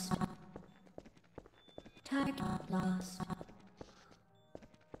lost. Target lost.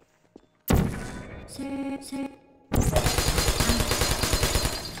 Sir.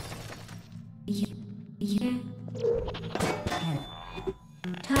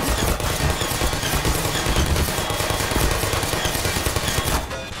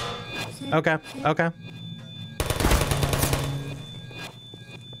 Okay. Okay.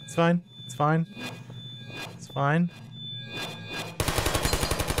 It's fine. It's fine. It's fine.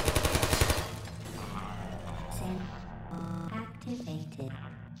 Activated.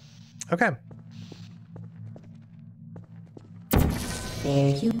 Okay.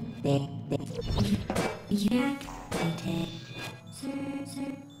 There you activated. Sir.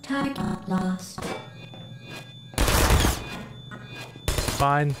 Target lost.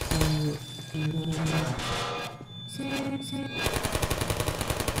 Fine. Sir.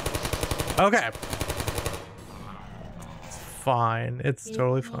 Okay. It's fine. It's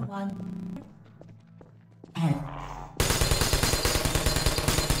totally fine.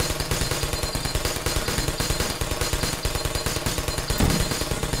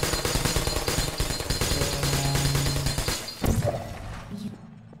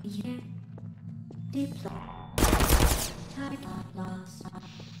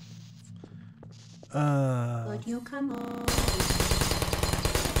 Would you come on?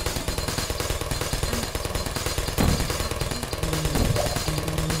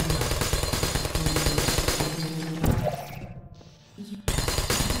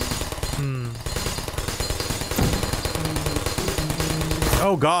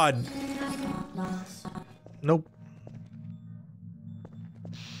 Oh God. Nope.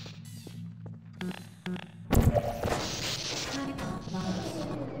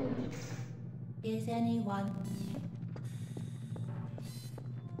 Is anyone?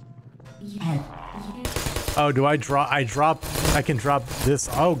 Oh, do I drop? I can drop this.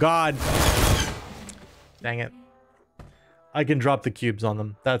 Oh God. Dang it. I can drop the cubes on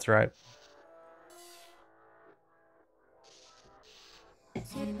them. That's right.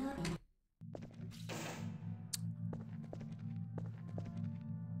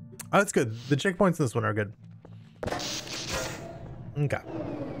 Oh, that's good. The checkpoints in this one are good. Okay.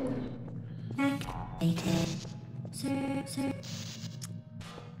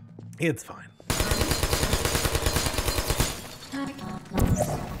 It's fine.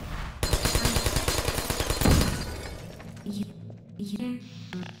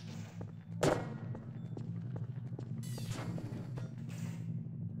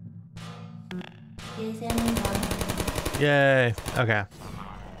 Is anyone? Yay. Okay.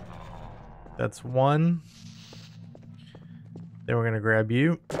 That's one. Then we're gonna grab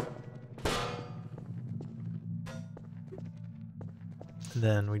you. And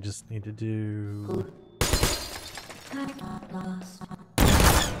then we just need to do...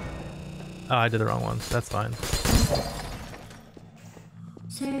 Oh, I did the wrong one. That's fine.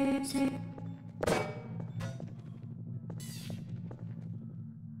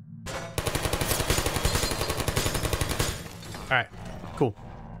 Alright, cool.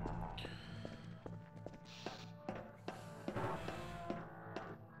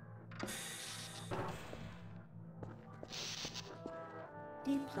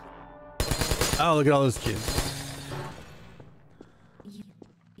 Oh, look at all those cubes.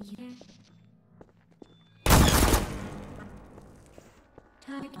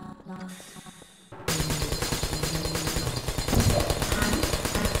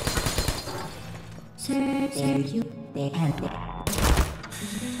 There you and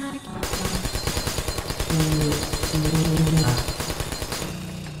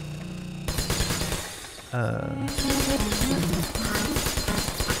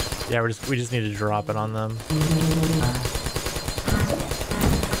Yeah, we just need to drop it on them.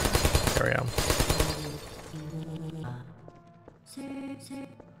 There we go.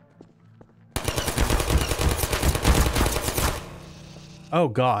 Oh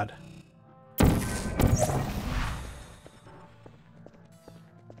God.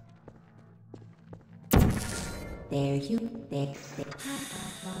 There you, there.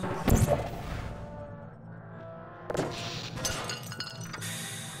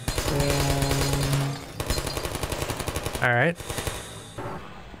 All right.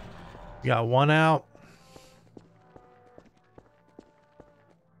 We got one out.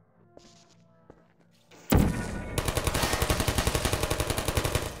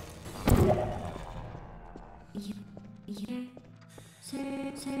 Yeah.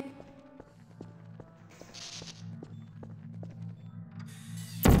 Sir.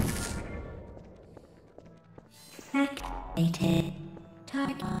 Activated.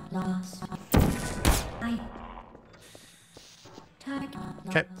 Target lost. Target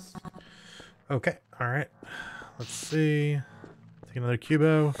Okay. lost. Okay. All right. Let's see. Take another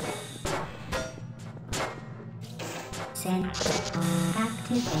cubo. Sensor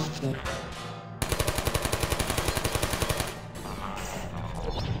activated.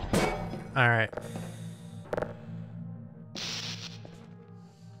 All right.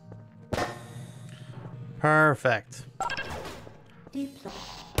 Perfect. Deploy.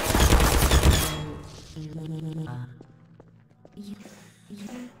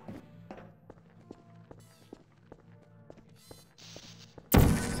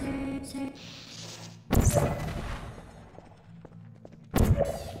 Sir.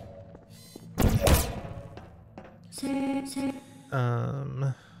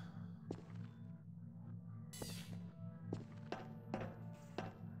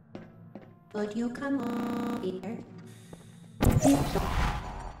 Would you come on here? Deploy.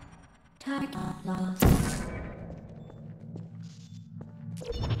 Target lost.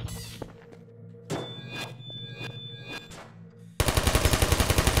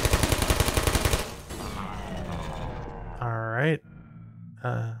 All right.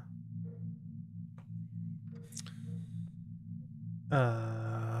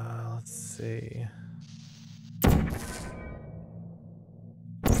 Let's see.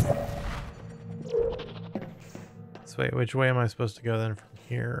 So wait, which way am I supposed to go then from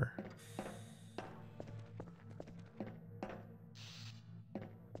here?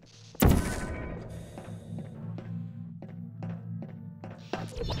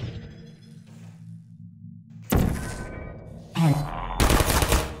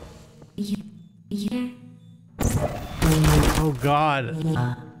 Oh God.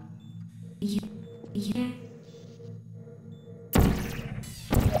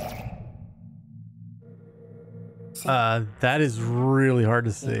 That is really hard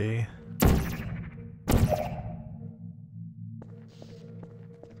to see.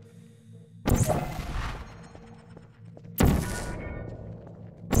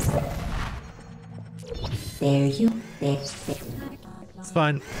 There you. It's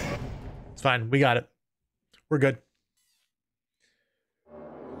fine. It's fine. We got it. We're good.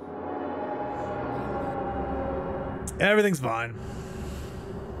 Everything's fine.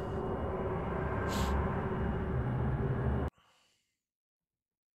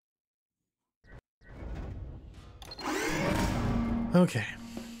 Okay.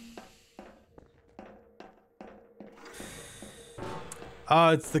 Oh,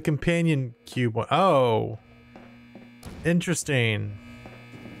 it's the companion cube one. Oh. Interesting.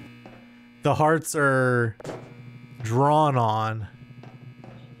 The hearts are drawn on.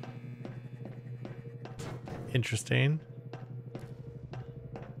 Interesting.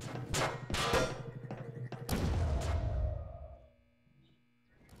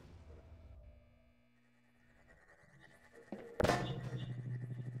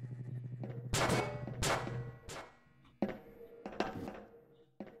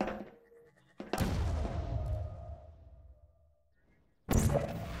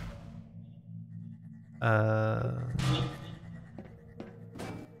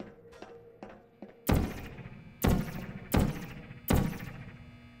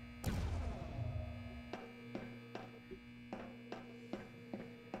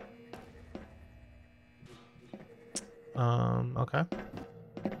 Okay.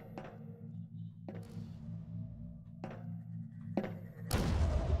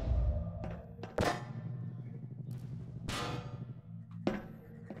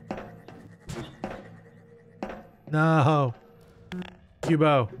 No.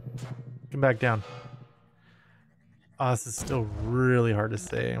 Cubo. Come back down. Oh, this is still really hard to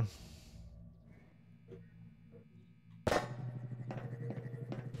say.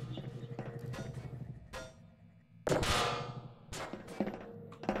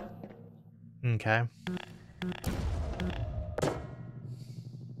 Okay.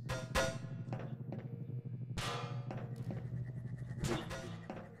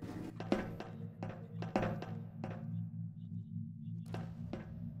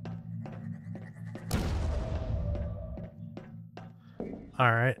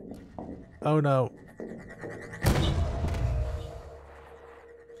 All right. Oh no.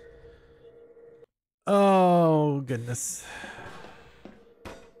 Oh goodness.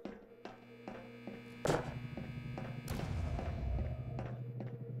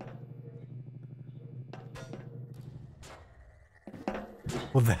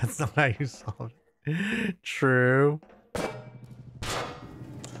 Well, that's not how you solve it. True.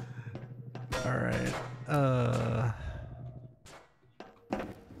 All right. Um.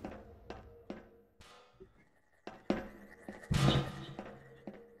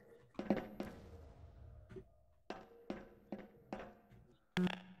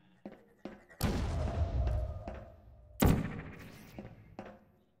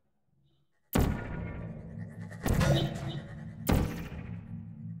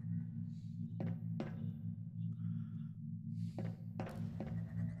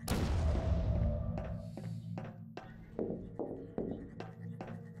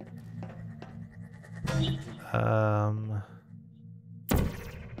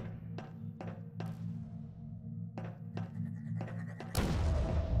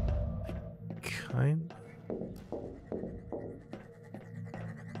 Kind.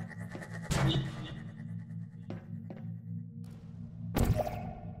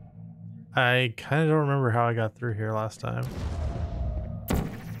 I kind of don't remember how I got through here last time.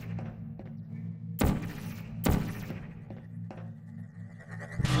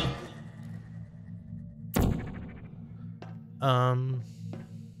 Um.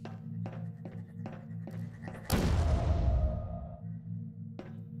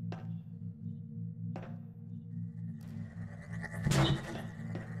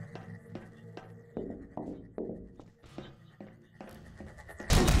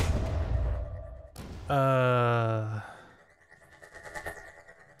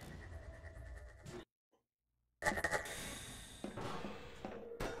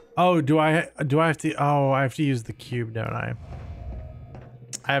 Oh, do I have to? Oh, I have to use the cube, don't I?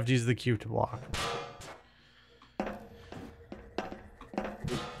 I have to use the cube to block.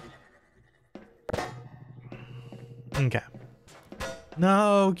 Okay.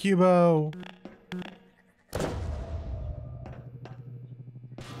 No, Cubo.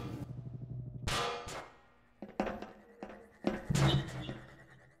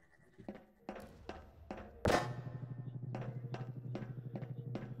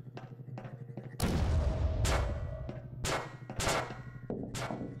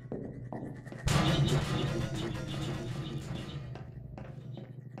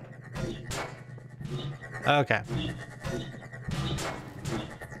 Okay.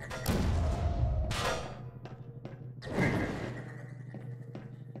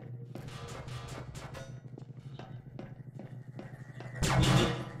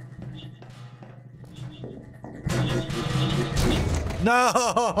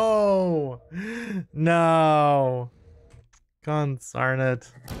 No! No. Darn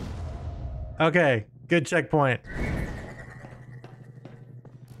it. Okay, good checkpoint.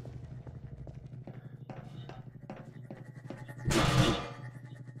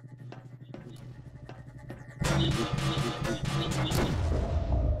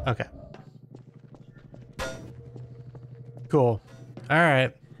 Okay. Cool. All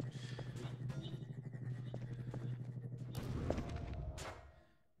right.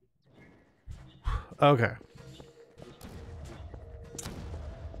 Okay.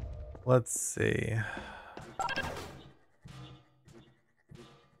 Let's see.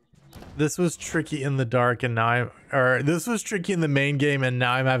 This was tricky in the dark and now this was tricky in the main game and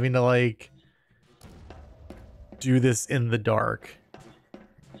now I'm having to like do this in the dark.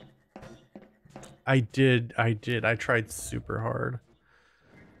 I tried super hard.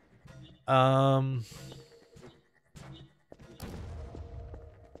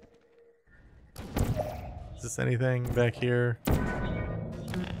 Is this anything back here?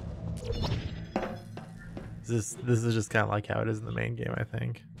 This is just kind of like how it is in the main game, I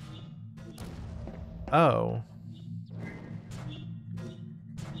think. Oh.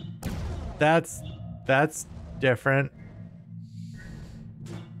 That's different.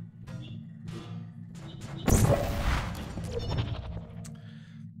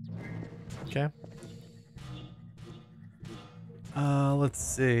 Okay. Let's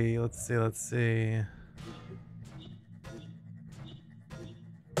see.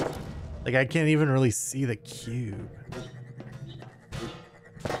 Like I can't even really see the cube.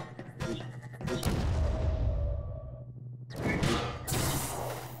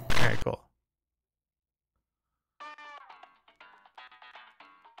 Alright, cool.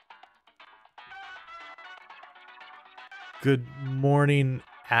 Good morning,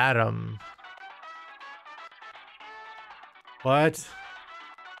 Adam. What?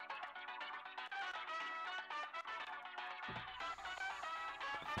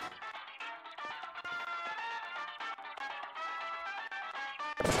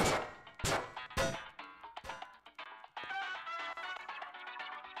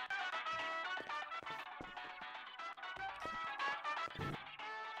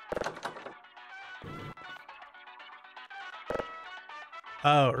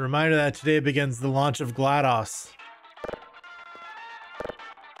 Oh, reminder that today begins the launch of GLaDOS.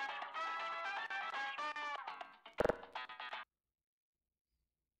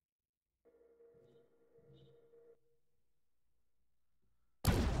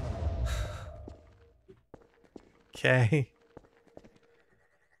 Okay.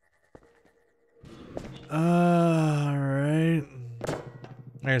 Alright.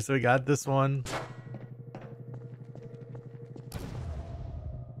 Alright, so we got this one.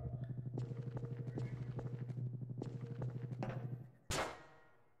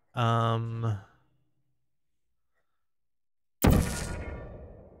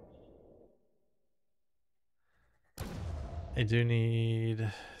 I do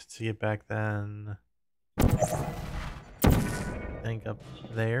need to get back then. I think up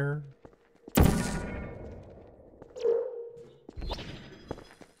there.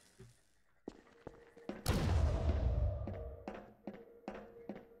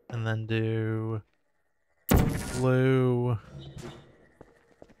 And then do blue.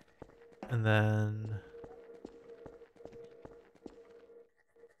 And then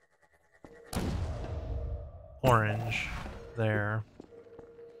orange there.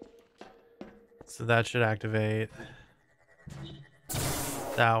 So that should activate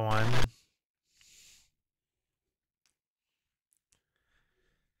that one.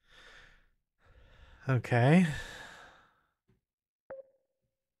 Okay.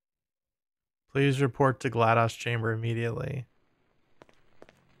 Please report to GLaDOS chamber immediately.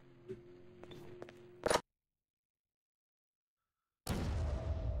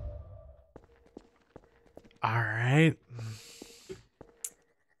 All right.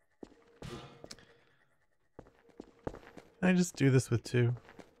 Can I just do this with 2?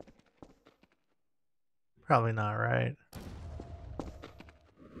 Probably not, right?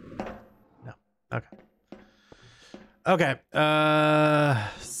 No. Okay. Okay.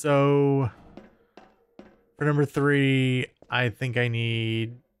 So for number 3, I think I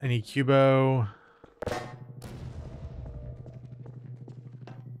need Cubo.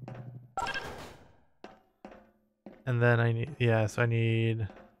 And then I need, yeah, so I need,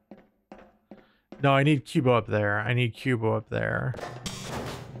 no, I need Cubo up there. I need Cubo up there.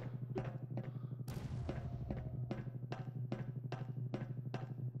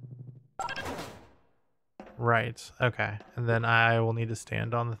 Right. Okay. And then I will need to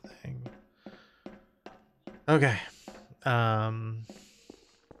stand on the thing. Okay. So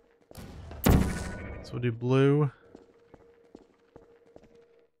we'll do blue.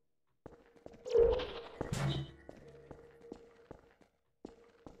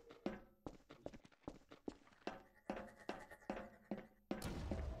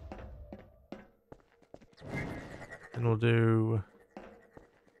 And we'll do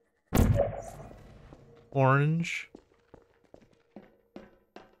orange.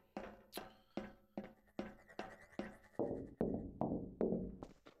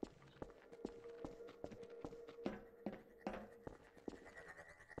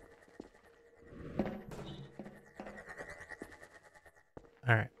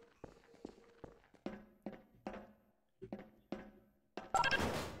 All right.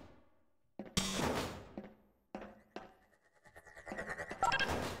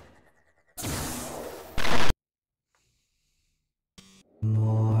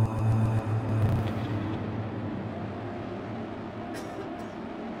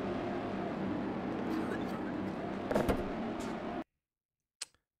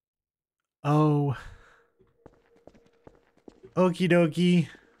 Oh. Okie dokie.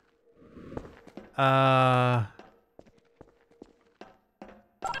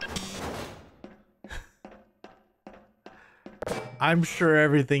 I'm sure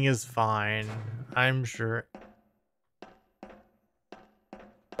everything is fine. I'm sure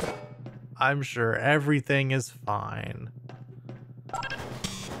everything is fine.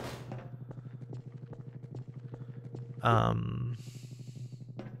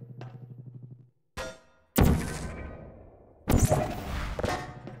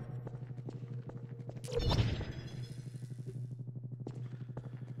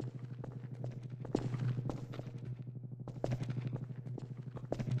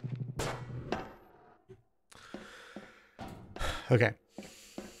 Okay.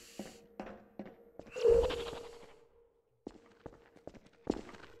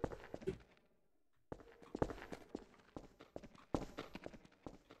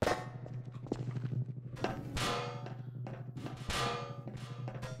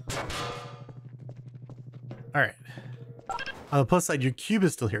 All right. On the plus side, your cube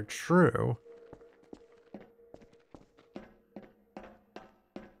is still here. True.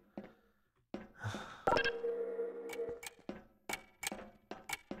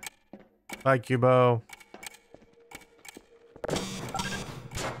 Bye, Cubo.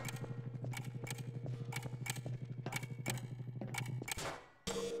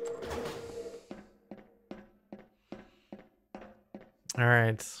 All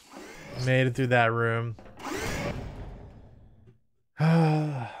right. Made it through that room.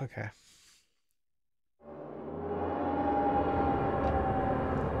 Okay.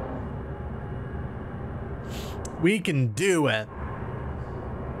 We can do it.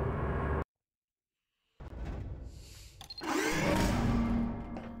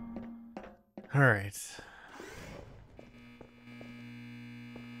 All right.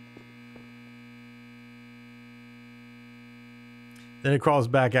 Then it crawls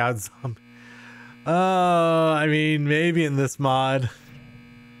back out. I mean, maybe in this mod.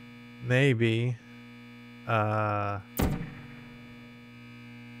 Maybe. All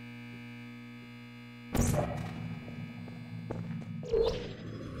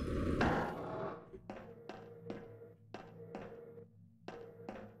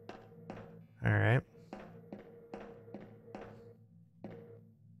right.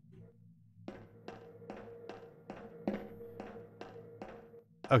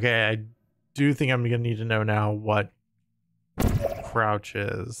 Okay, I do think I'm gonna need to know now what crouch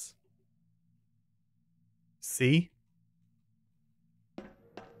is. C?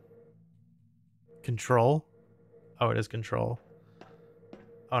 Control? Oh, it is control.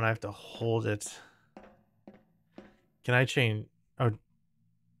 Oh, and I have to hold it. Can I change? Oh,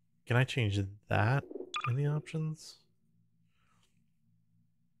 can I change that in the options?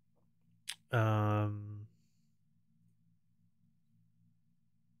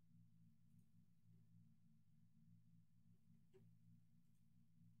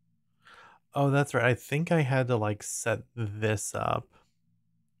 Oh, that's right. I think I had to like set this up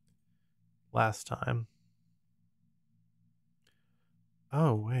last time.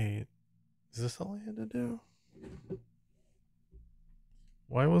 Oh, wait. Is this all I had to do?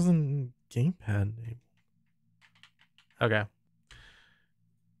 Why wasn't gamepad enabled? Okay.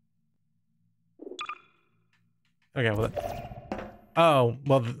 Okay, well. Oh,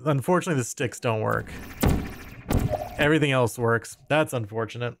 well, unfortunately the sticks don't work. Everything else works. That's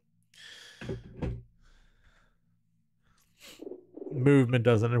unfortunate. Movement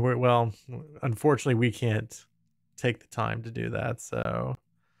doesn't work. Well, unfortunately we can't take the time to do that, so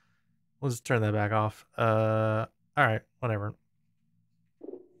we'll just turn that back off. All right, whatever.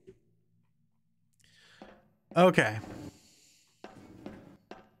 Okay.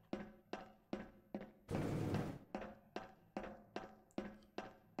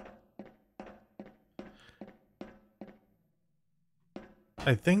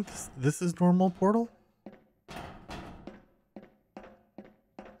 I think this is normal portal.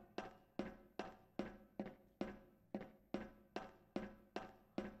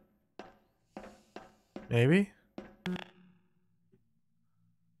 Maybe.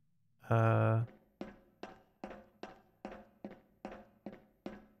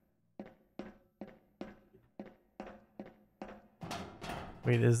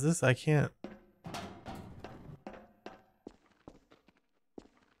 Wait, is this? I can't.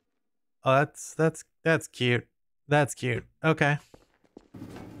 Oh, that's cute. That's cute. Okay.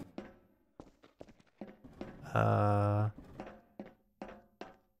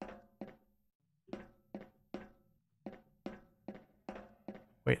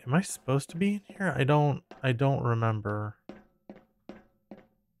 Wait, am I supposed to be in here? I don't remember.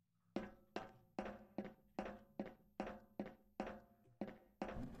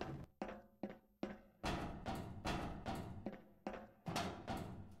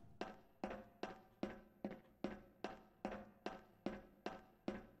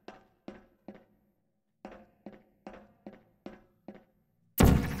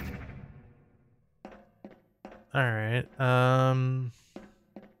 All right.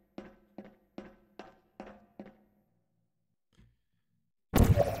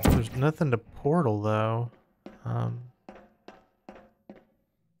 There's nothing to portal though. Um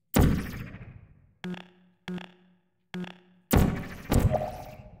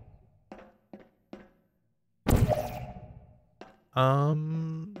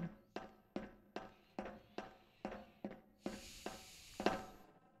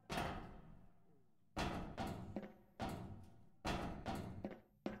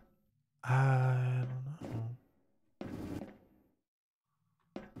I don't know.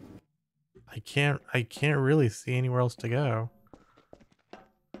 I can't really see anywhere else to go.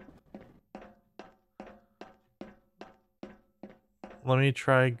 Let me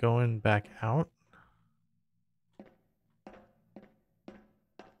try going back out.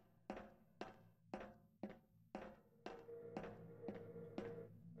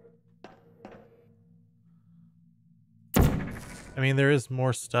 I mean, there is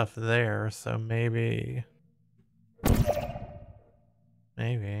more stuff there, so maybe.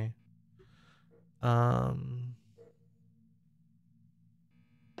 Maybe.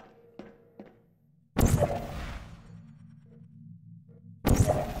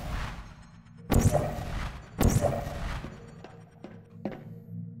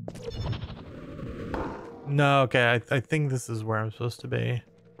 No, okay, I think this is where I'm supposed to be.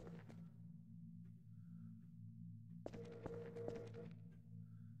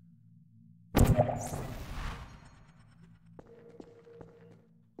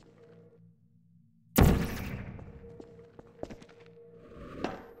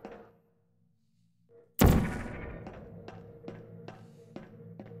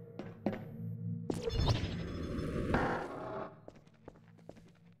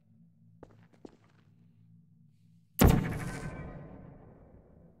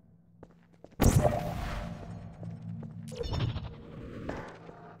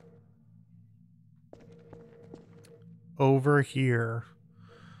 Over here.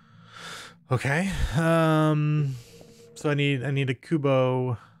 Okay. So I need a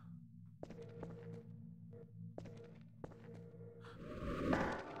Kubo.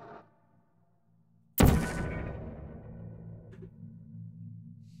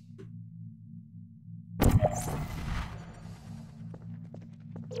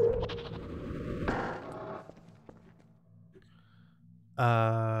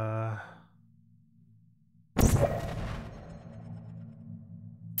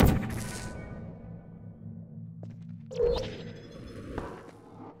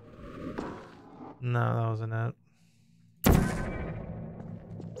 No, that wasn't it.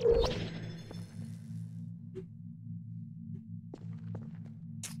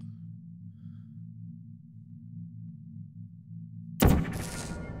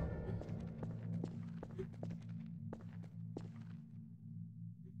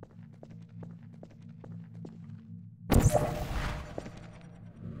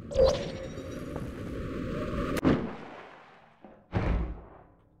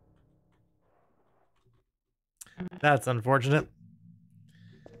 That's unfortunate.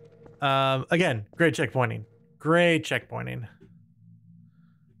 Again, great checkpointing. Great checkpointing.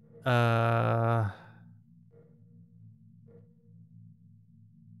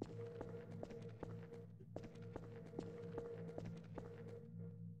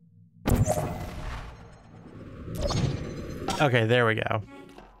 Okay, there we go.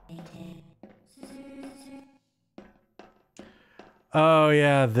 Oh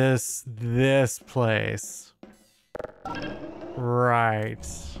yeah, this place. Right.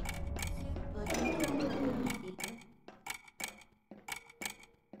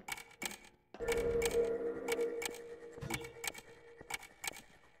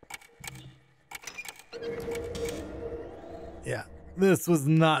 Yeah, this was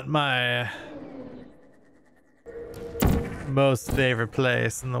not my most favorite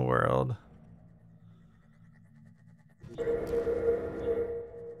place in the world.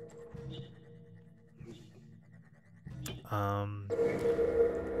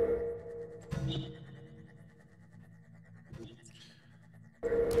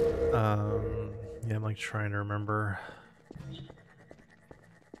 Yeah, I'm like trying to remember.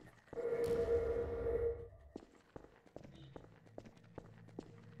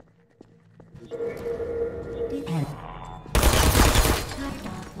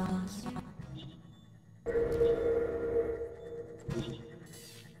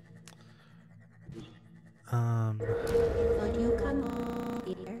 Would you come on,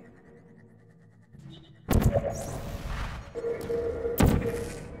 Peter?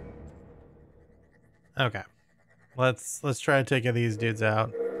 Okay. Let's try taking these dudes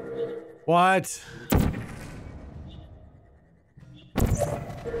out. What?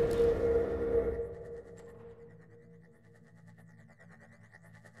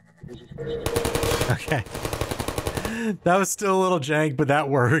 Okay. That was still a little jank, but that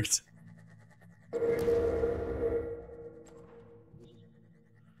worked.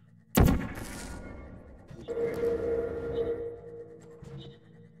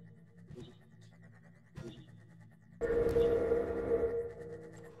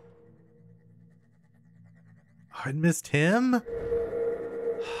 I missed him?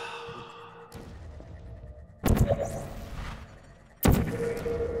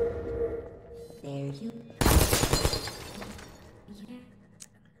 There you.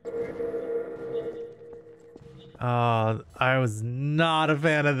 I was not a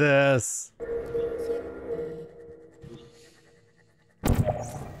fan of this.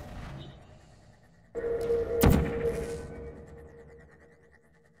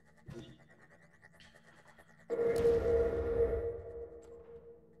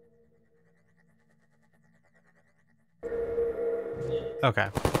 Okay.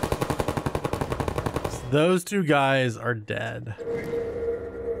 So those two guys are dead.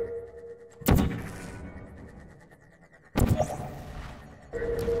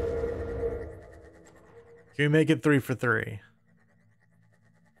 Can we make it 3 for 3?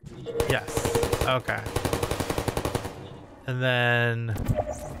 Yes. Okay. And then...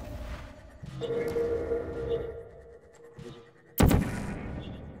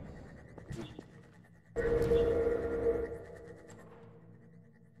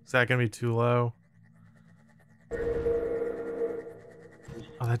 Is that gonna be too low?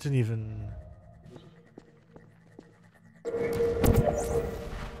 Oh, that didn't even...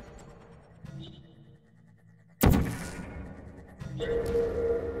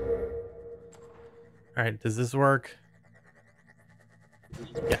 All right, does this work?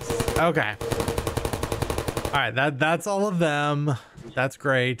 Yes. Okay. All right, that's all of them. That's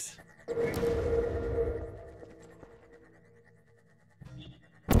great.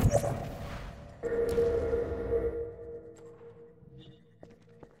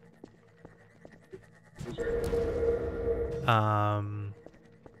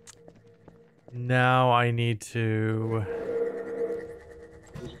 Now I need to...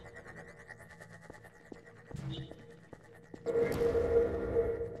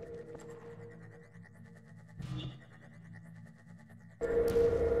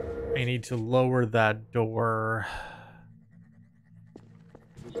 I need to lower that door.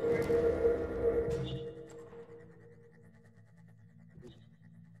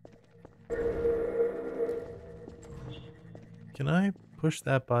 Can I push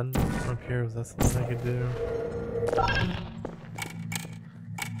that button from up here? Was that something I could do?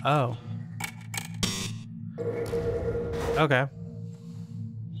 Oh. Okay.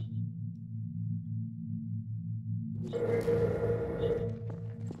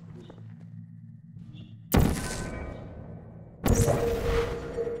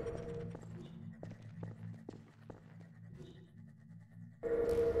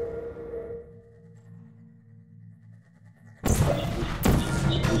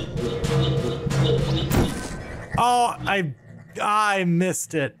 Oh, I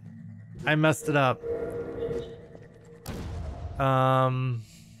missed it. I messed it up.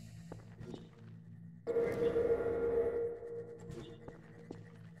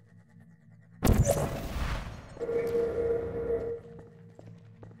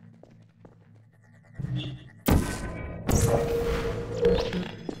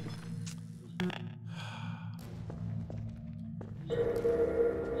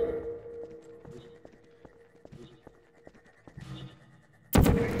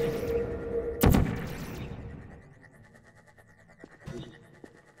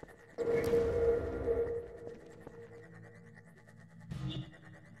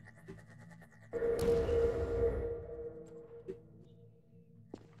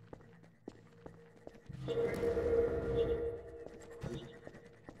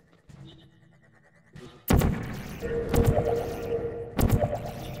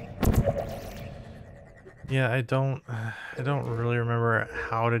 Yeah, I don't really remember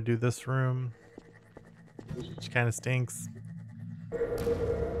how to do this room, which kind of stinks.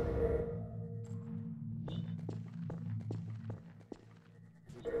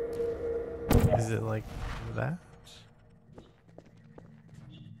 Is it like that?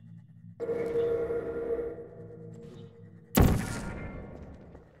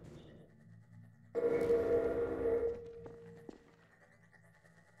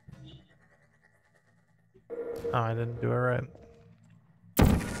 Oh, I didn't do it right.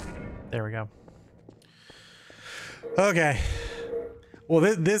 There we go. Okay. Well,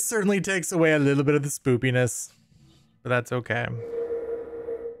 this certainly takes away a little bit of the spoopiness, but that's okay.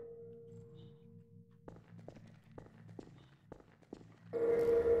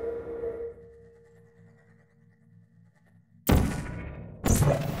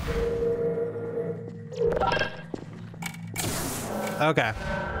 Okay.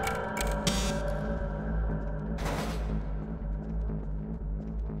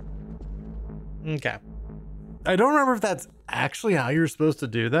 Okay. I don't remember if that's actually how you're supposed to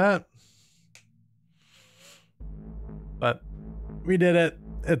do that. But we did it.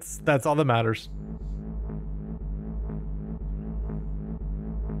 That's all that matters.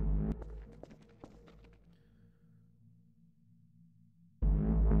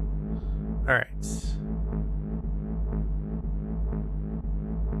 All right.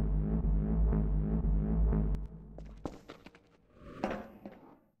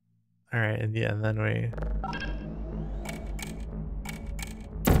 All right, and yeah, and then we...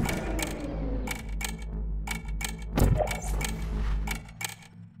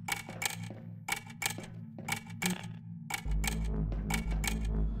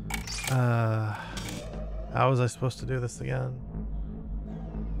 How was I supposed to do this again?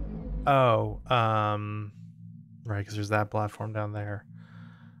 Oh, right, because there's that platform down there.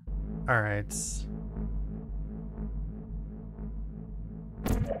 All right.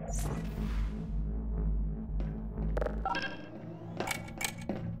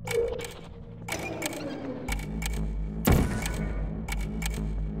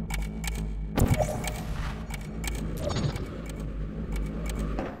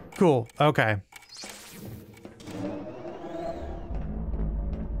 Cool. Okay.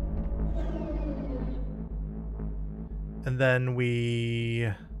 And then we...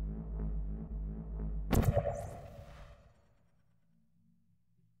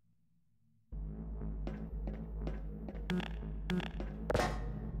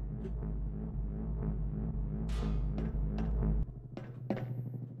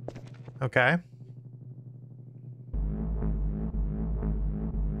 Okay.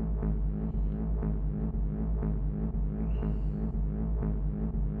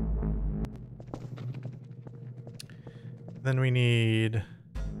 Then we need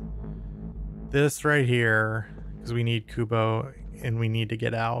this right here because we need Kubo and we need to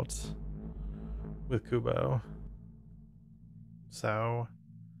get out with Kubo. So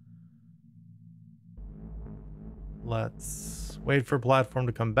let's wait for platform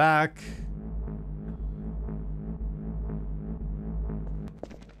to come back.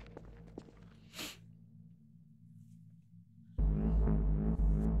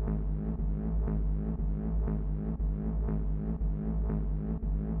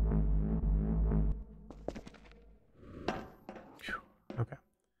 Okay.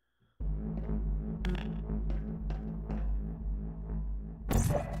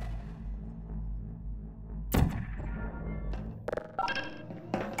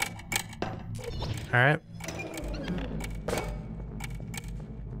 All right.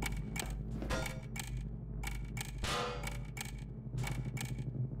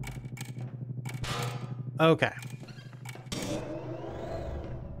 Okay.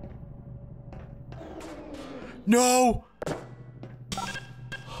 No!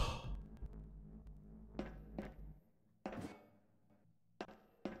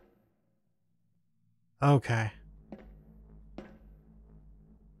 Okay.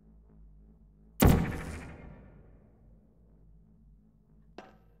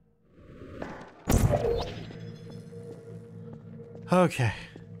 Okay.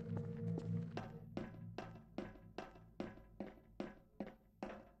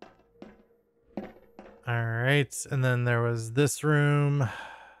 All right, and then there was this room.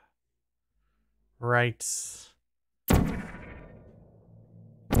 Right.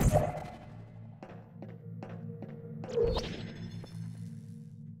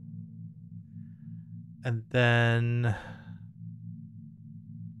 And then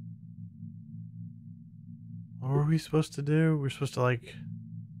what were we supposed to do? We're supposed to like...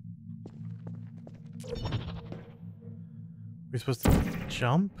 We're supposed to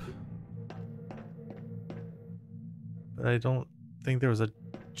jump? But I don't think there was a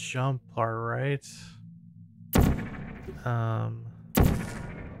jump part, right?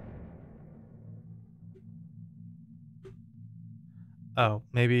 Oh,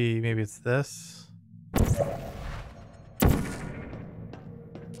 maybe it's this.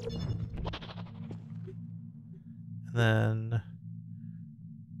 And then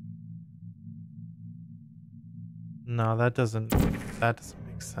no, that doesn't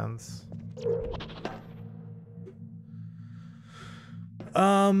make sense.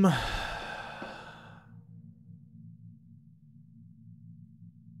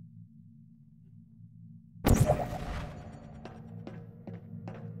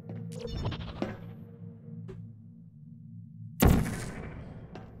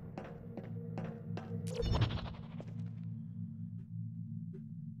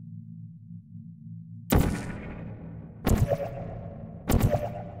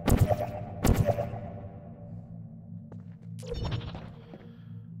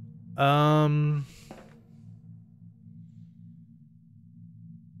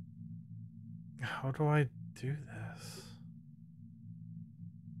 How do I do this?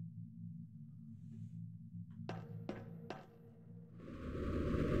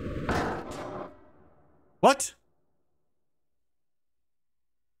 What?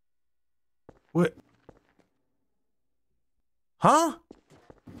 What? Huh?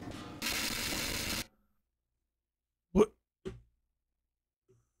 What?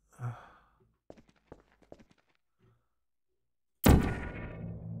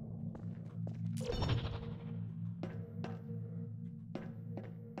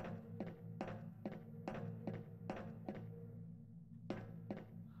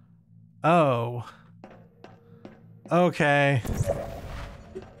 Oh. Okay.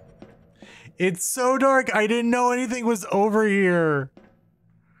 It's so dark. I didn't know anything was over here.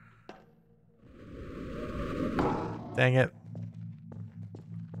 Dang it.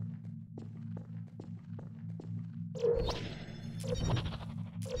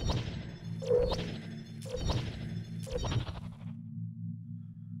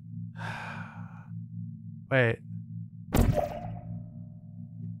 Wait.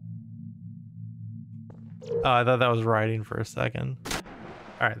 Oh, I thought that was writing for a second.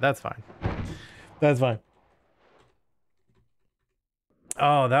 All right, that's fine. That's fine.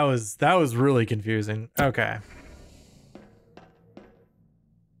 Oh, that was really confusing. Okay.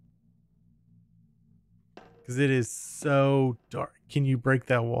 Because it is so dark. Can you break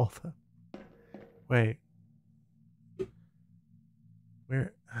that wall? Wait.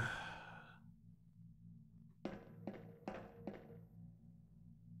 Where?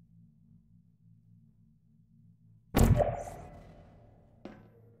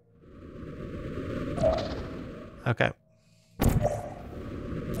 Okay.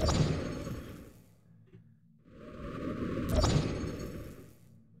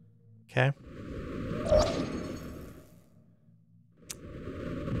 Okay.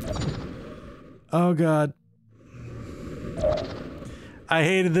 Oh God. I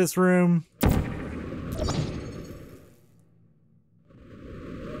hated this room.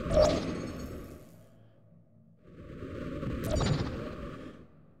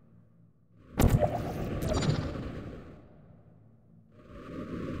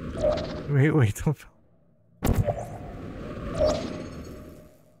 Wait, don't.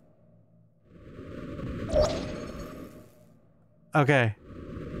 Okay.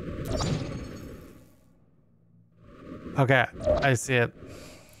 Okay, I see it.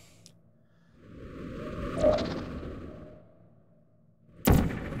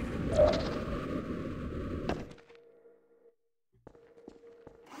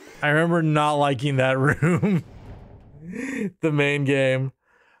 I remember not liking that room. The main game.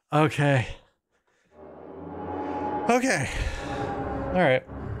 Okay. Okay. All right.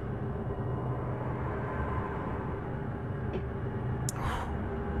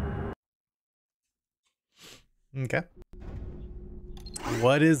 Okay.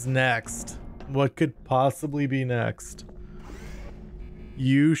 What is next? What could possibly be next?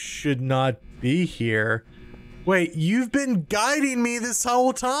 You should not be here. Wait, you've been guiding me this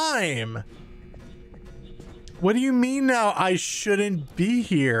whole time. What do you mean now I shouldn't be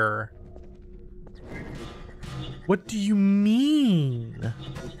here? What do you mean?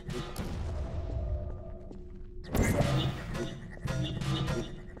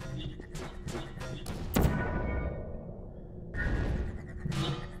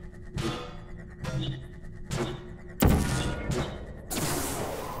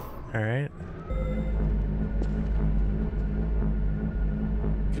 All right.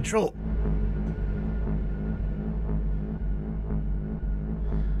 Control.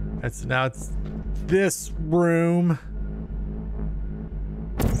 That's now it's this room.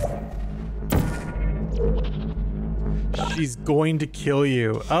 She's going to kill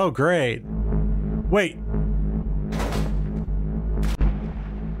you. Oh, great. Wait.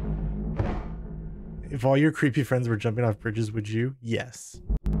 If all your creepy friends were jumping off bridges, would you? Yes.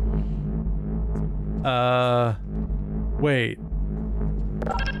 Wait.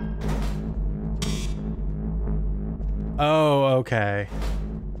 Oh, okay.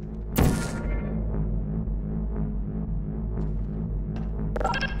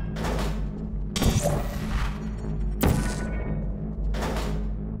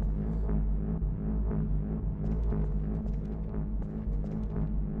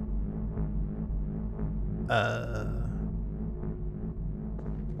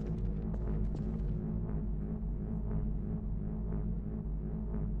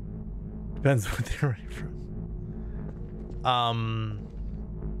 Depends what they're ready from.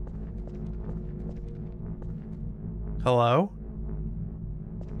 Hello?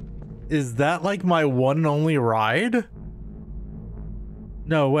 Is that like my one and only ride?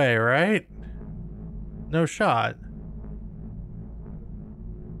 No way, right? No shot.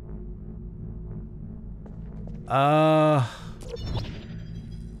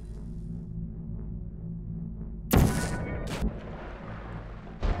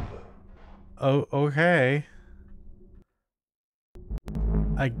 Oh, okay.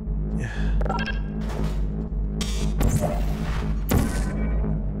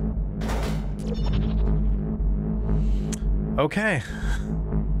 Okay.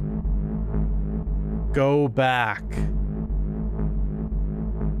 Go back.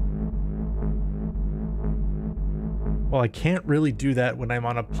 Well, I can't really do that when I'm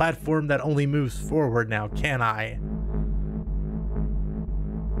on a platform that only moves forward now, can I?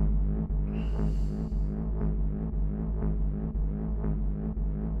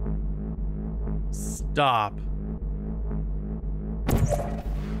 Stop.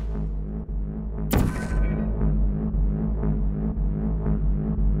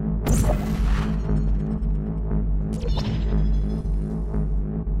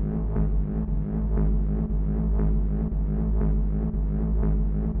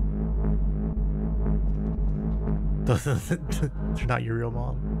 They're not your real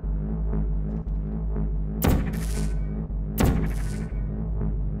mom.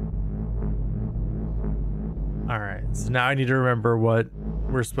 All right, so now I need to remember what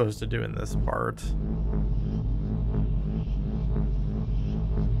we're supposed to do in this part.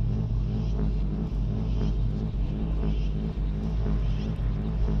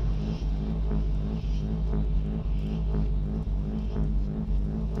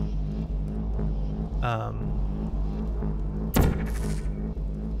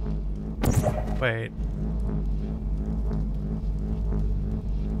 Wait.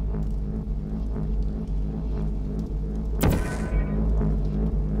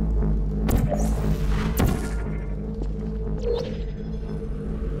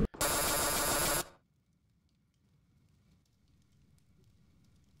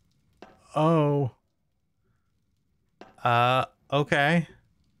 Oh. Okay.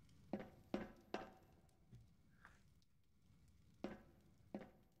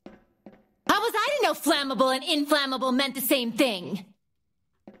 How was I to know flammable and inflammable meant the same thing?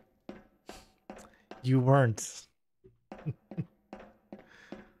 You weren't.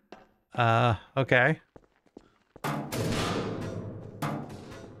 Okay. I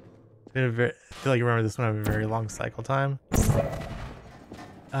feel like you remember this one have a very long cycle time.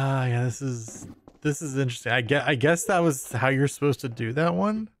 Yeah, this is interesting. I guess that was how you're supposed to do that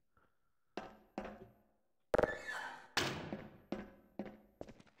one.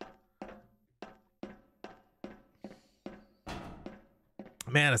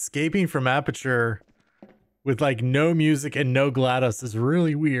 Man, escaping from Aperture with like no music and no GLaDOS is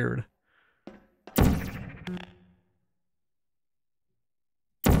really weird.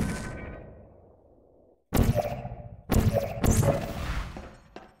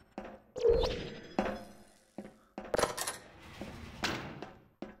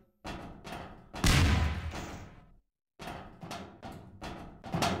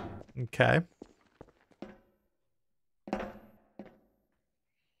 Okay.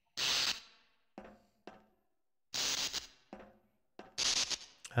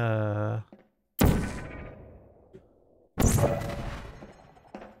 All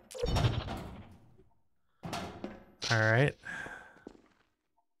right.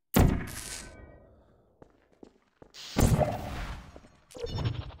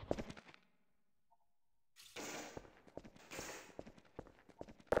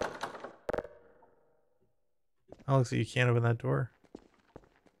 Oh, looks like you can't open that door.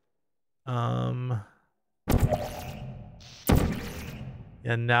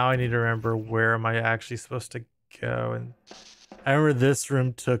 Yeah, now I need to remember where am I actually supposed to go. And I remember this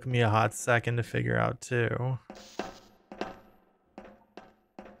room took me a hot second to figure out too.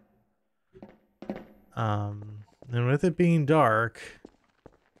 And with it being dark,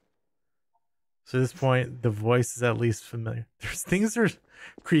 so at this point, the voice is at least familiar. There's things that are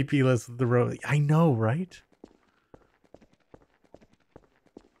creepy with the road. I know, right?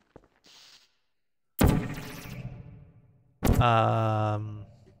 Yeah,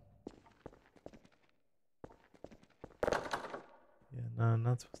 no,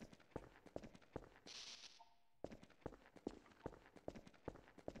 not supposed to.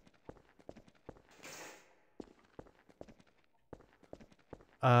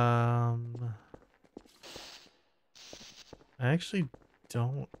 I actually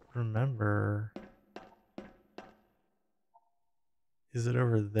don't remember. Is it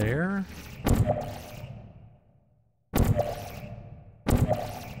over there?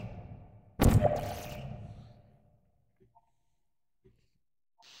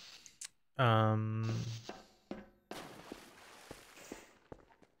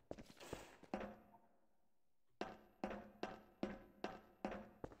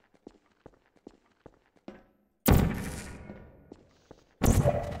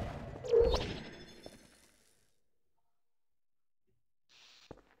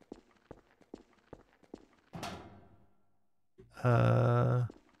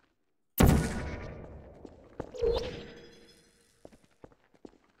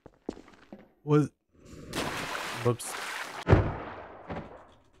 Whoops.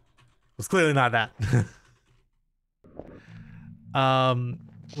 Was clearly not that.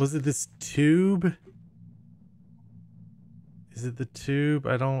 Was it this tube? Is it the tube?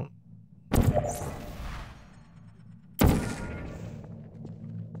 I don't...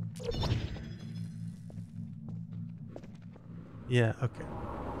 Yeah, okay.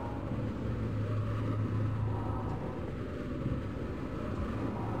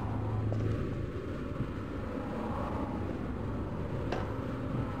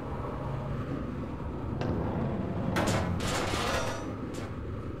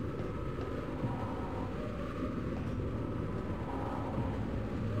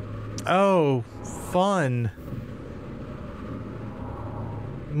 Oh, fun.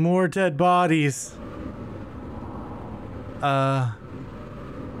 More dead bodies.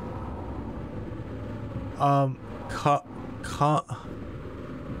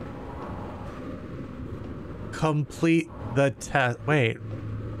 Complete the test. Wait.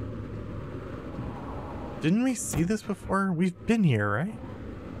 Didn't we see this before? We've been here, right?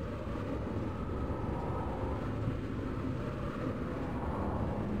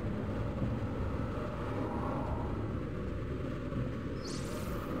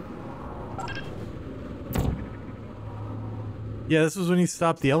 Yeah, this was when he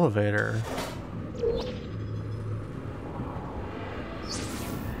stopped the elevator.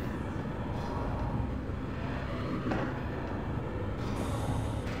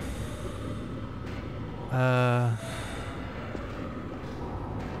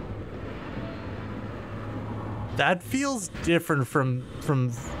 That feels different from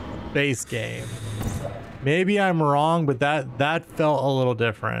base game. Maybe I'm wrong, but that felt a little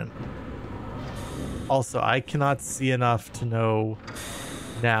different. Also, I cannot see enough to know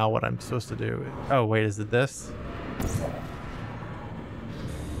now what I'm supposed to do. Oh, wait, is it this?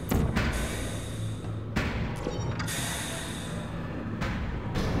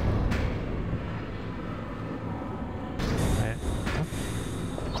 Okay.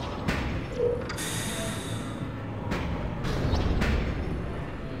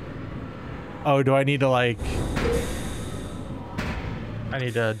 Oh, do I need to like... I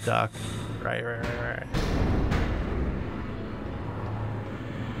need to duck. Right.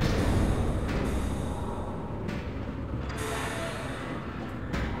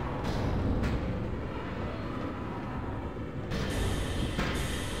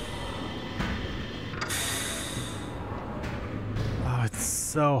 Oh, it's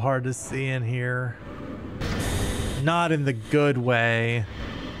so hard to see in here. Not in the good way.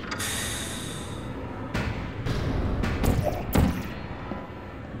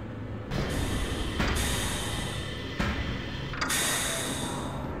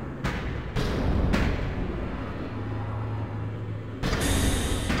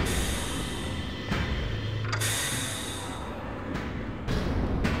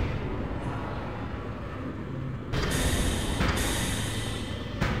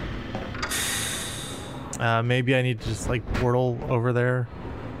 Maybe I need to just like portal over there.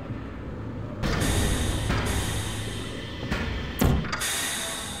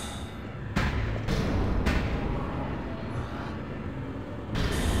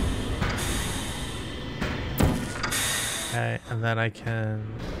 Okay, and then I can,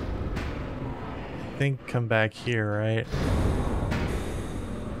 I think, come back here, right?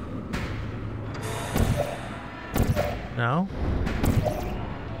 No?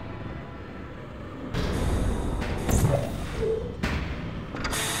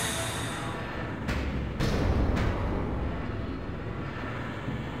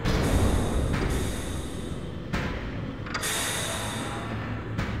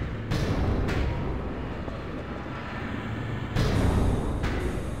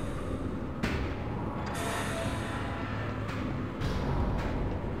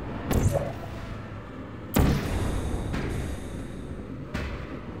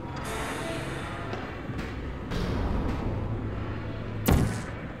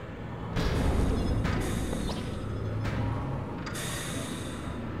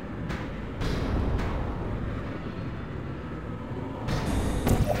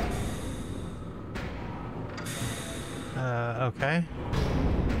 Okay.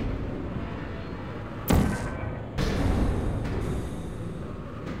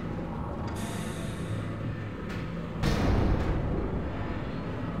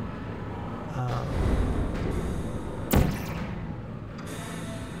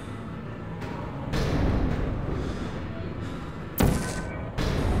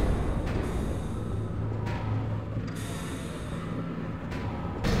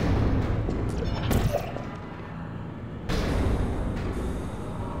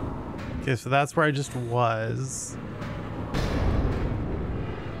 Okay, so that's where I just was.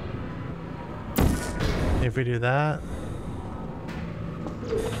 If we do that.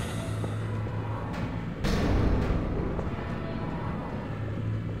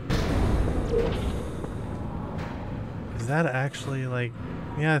 Is that actually like?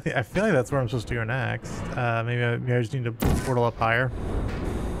 Yeah, I feel like that's where I'm supposed to go next. Maybe I just need to portal up higher.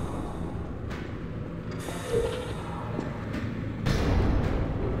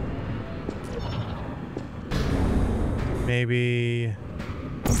 Maybe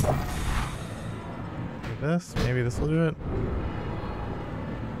like this. Maybe this will do it.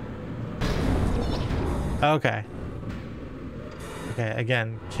 Okay. Okay,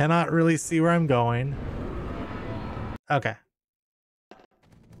 again, cannot really see where I'm going. Okay.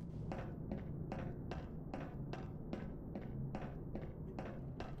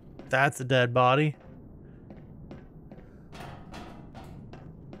 That's a dead body.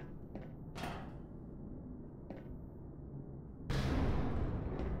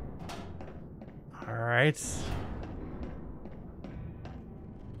 All right.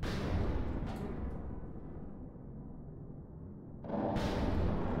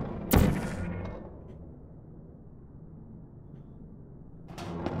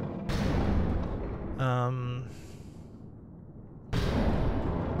 I'm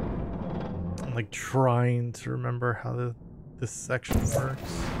like trying to remember how this section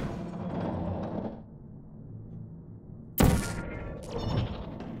works.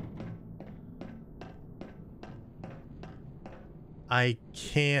 I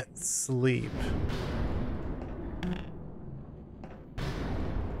can't sleep.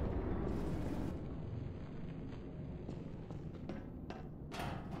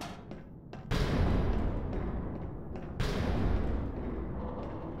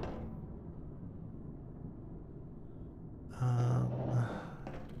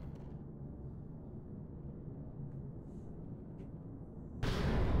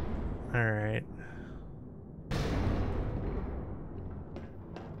 All right.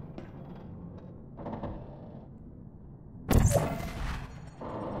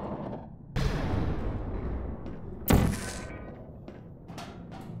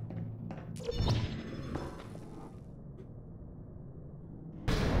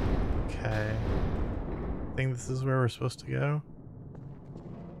 Okay. I think this is where we're supposed to go.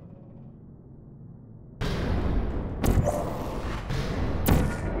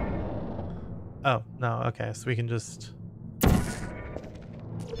 Oh, no, okay, so we can just...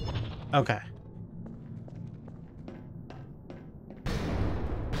 Okay.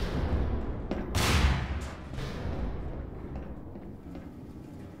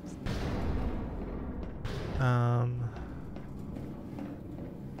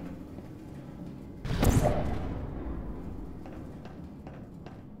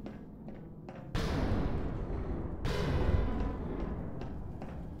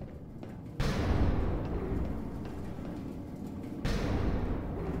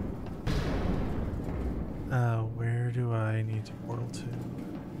 Where do I need to portal to?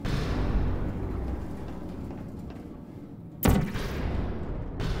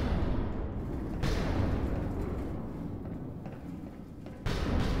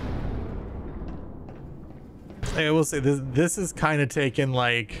 I will say this is kind of taken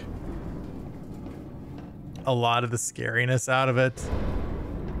like a lot of the scariness out of it,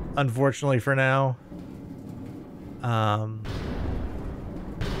 unfortunately for now.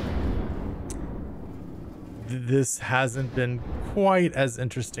 This hasn't been quite as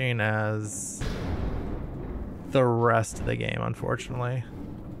interesting as the rest of the game, unfortunately.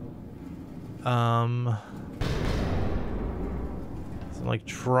 So I'm like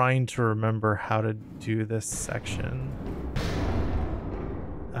trying to remember how to do this section.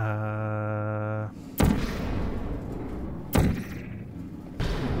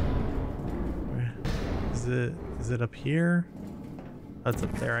 Is it up here? That's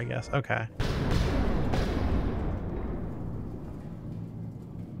up there, I guess. Okay.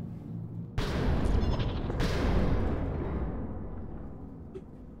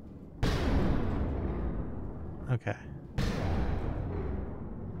 Okay.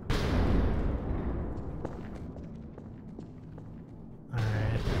 All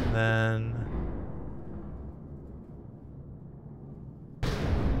right, and then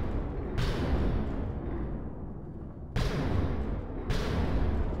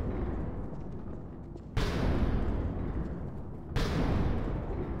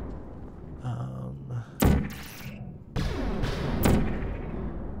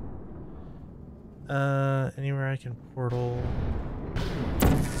anywhere I can portal.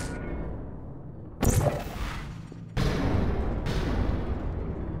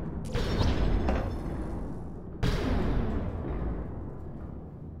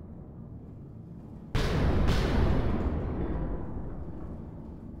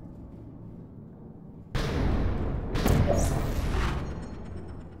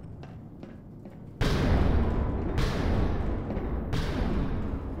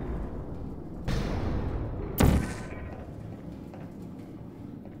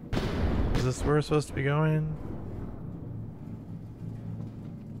 this where we're supposed to be going?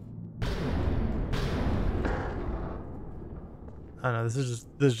 Oh no, this is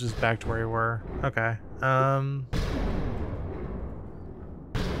just back to where we were. Okay.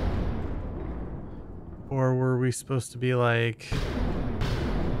 Or were we supposed to be like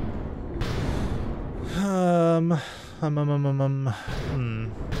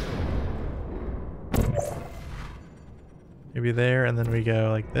maybe there, and then we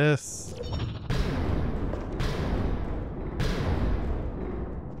go like this.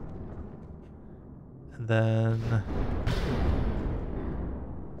 And then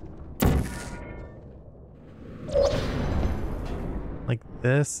like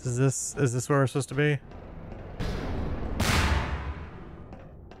this. Is this where we're supposed to be?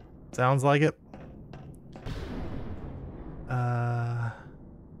 Sounds like it.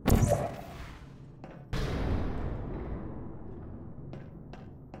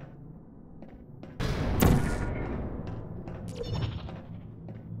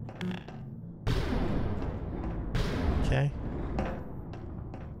 Okay.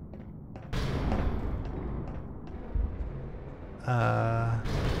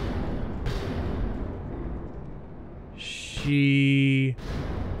 She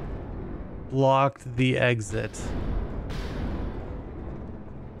blocked the exit.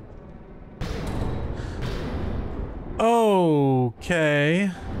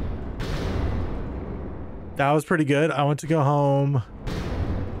 Okay. That was pretty good. I want to go home.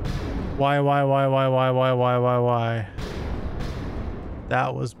 Why?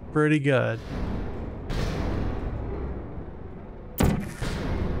 That was pretty good.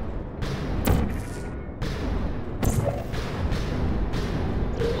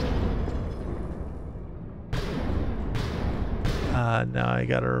 Now I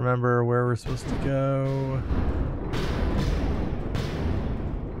gotta remember where we're supposed to go.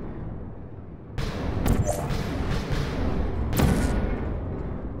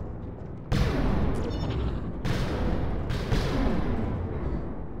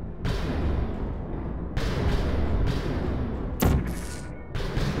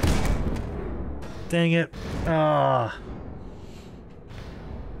 Dang it. Ah.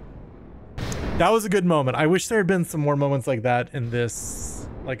 That was a good moment. I wish there had been some more moments like that in this,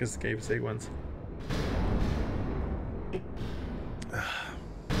 like, escape sequence.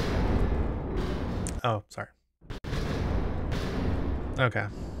 Oh, sorry. Okay.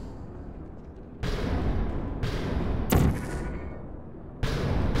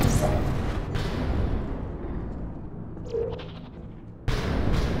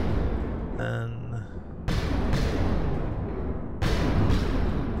 Then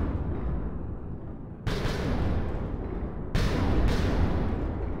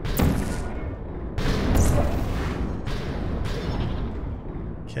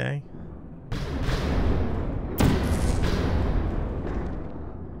okay.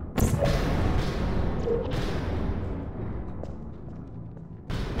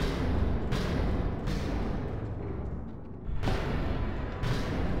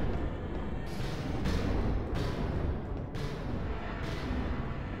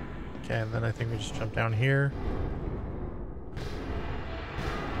 Okay, and then I think we just jump down here.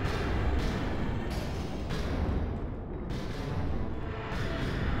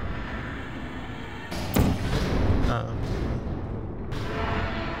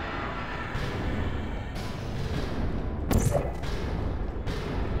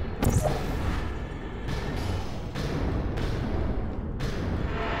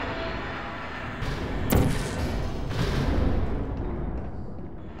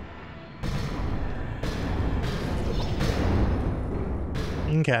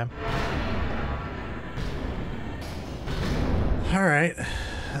 Okay. All right.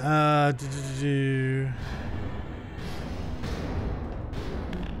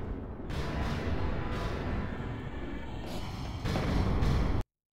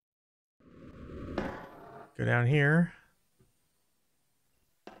 Go down here.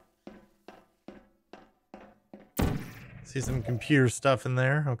 See some computer stuff in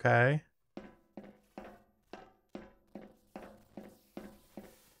there. Okay.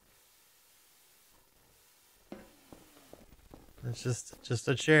 It's just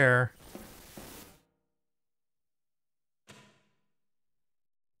a chair.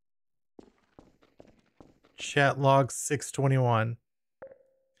 Chat log 621.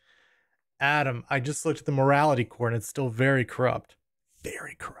 Adam, I just looked at the morality core and it's still very corrupt.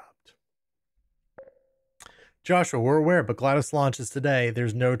 Very corrupt. Joshua, we're aware, but GLaDOS launches today.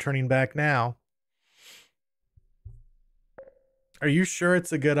 There's no turning back now. Are you sure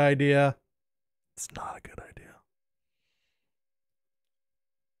it's a good idea? It's not a good idea.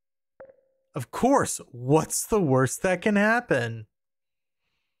 Of course. What's the worst that can happen?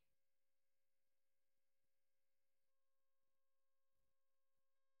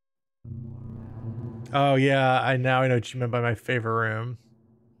 Oh yeah, I know what you meant by my favorite room.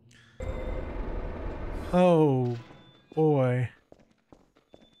 Oh boy.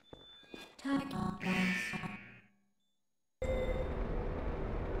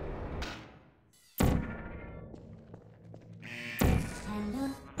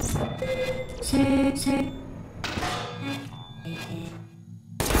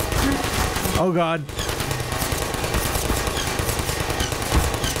 Oh god.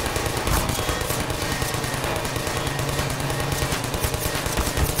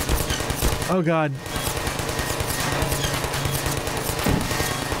 Oh god.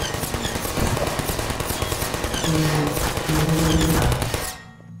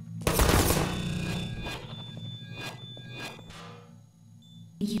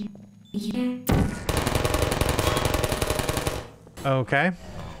 Okay.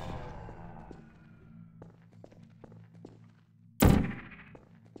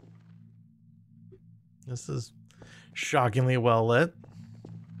 This is shockingly well lit.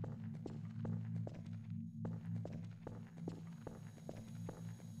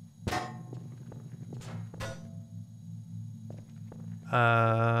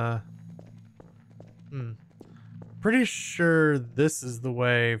 Pretty sure this is the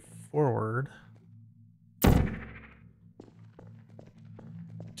way forward.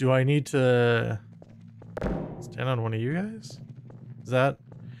 Do I need to stand on one of you guys? Is that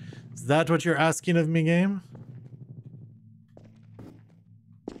what you're asking of me, game?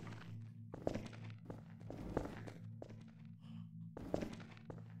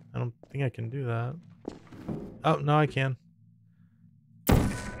 I don't think I can do that. Oh, no, I can.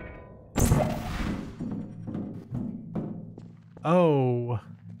 Oh.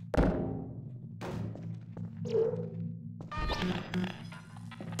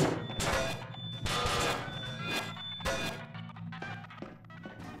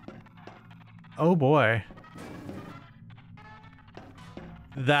 Oh boy.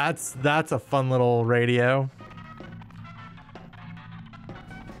 That's a fun little radio.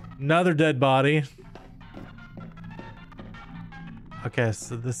 Another dead body. Okay,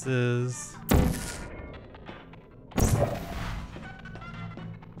 so this is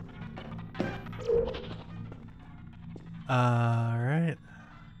all right.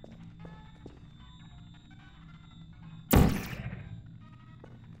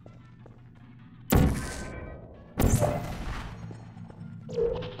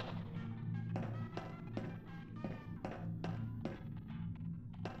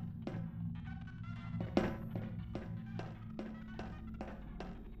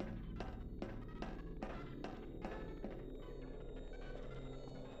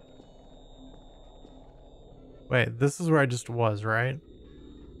 Wait, this is where I just was, right?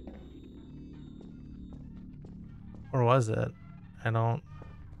 Or was it?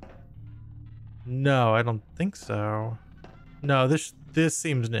 No, I don't think so. No, this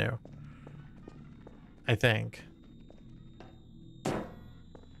seems new. I think.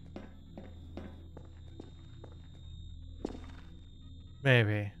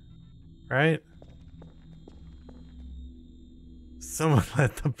 Maybe. Right? Someone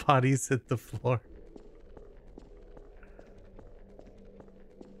let the bodies hit the floor.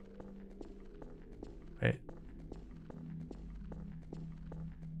 Wait.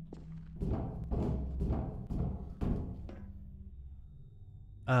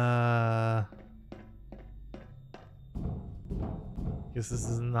 Guess this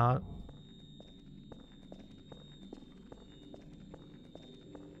is not.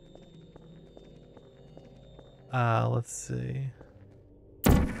 Let's see.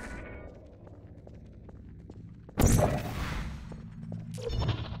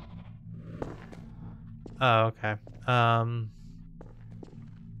 Oh, okay. No.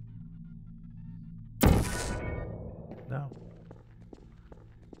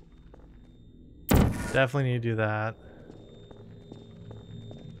 Definitely need to do that.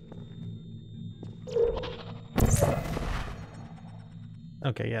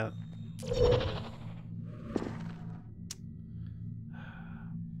 Okay, yeah.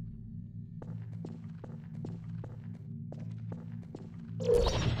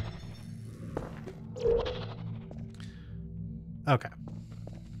 Okay.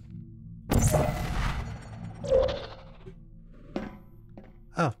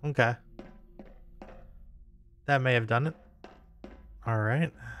 Oh, okay. That may have done it. All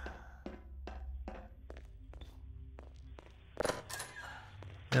right.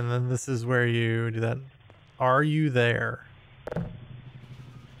 And then this is where you do that. Are you there?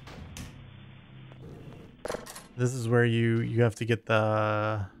 This is where you have to get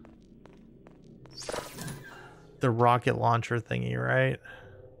the rocket launcher thingy, right?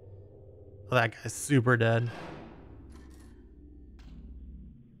 Oh, that guy's super dead.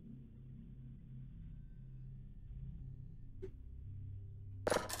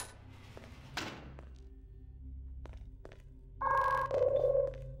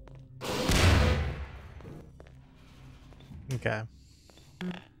 Okay.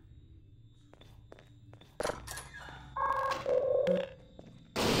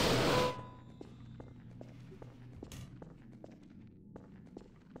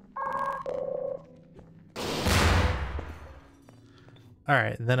 All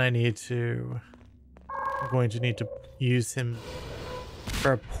right, then I'm going to need to use him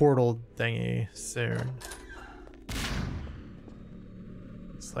for a portal thingy soon.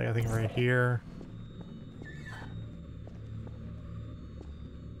 It's like, I think right here.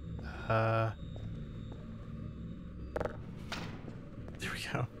 There we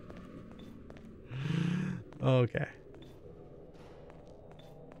go. Okay.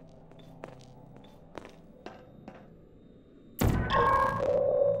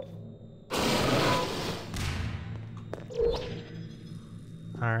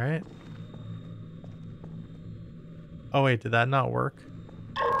 All right. Oh wait, did that not work?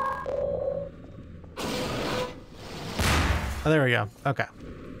 Oh, there we go. Okay.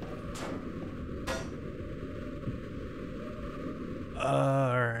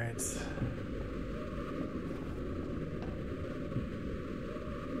 All right.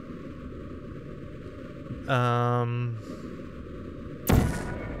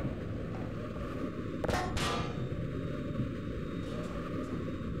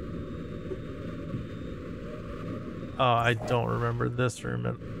 Oh, I don't remember this room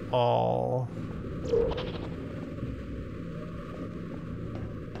at all.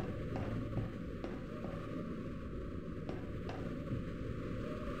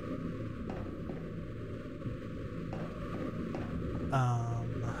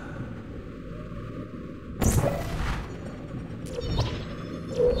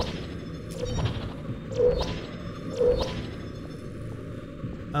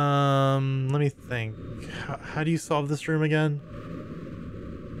 Let me think. How do you solve this room again?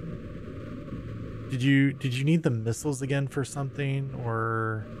 Did you need the missiles again for something,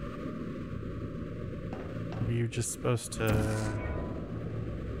 or were you just supposed to?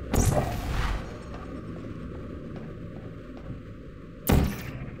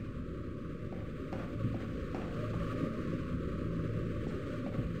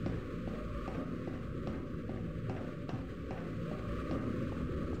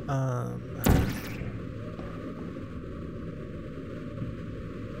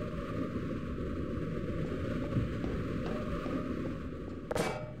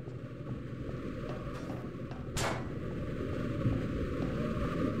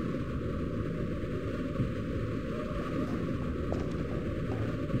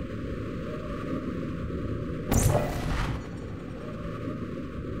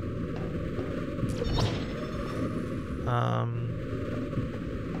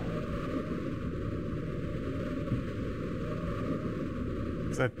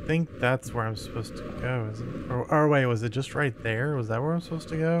 I think that's where I'm supposed to go, is it? Or wait, was it just right there? Was that where I'm supposed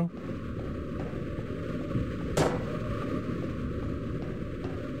to go?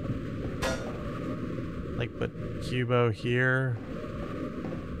 Like, put Cubo here.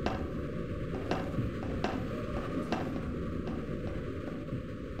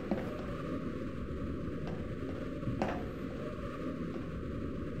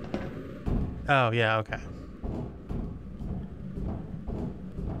 Oh, yeah, okay.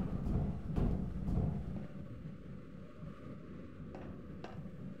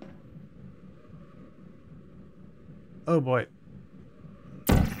 Oh boy.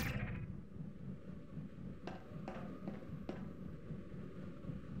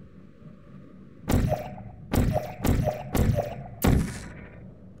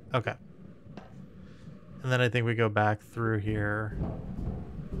 Okay. And then I think we go back through here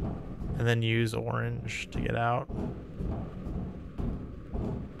and then use orange to get out.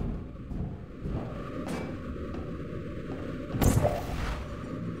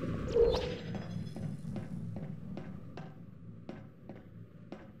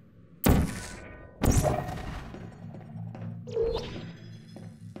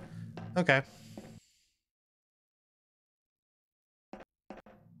 Okay.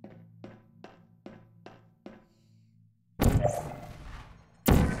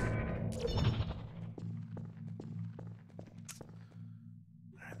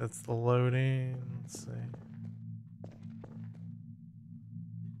 Alright, that's the loading. Let's see.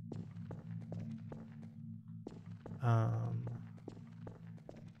 Um,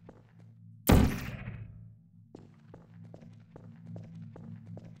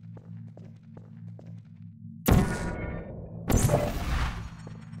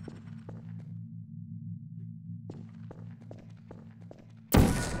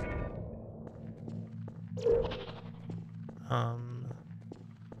 um,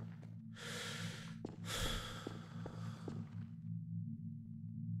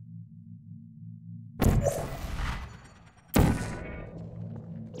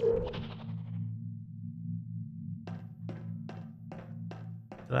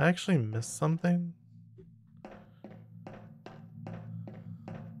 did I actually miss something?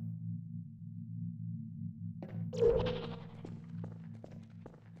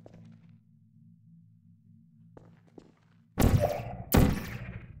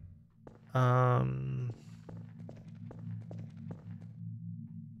 Um,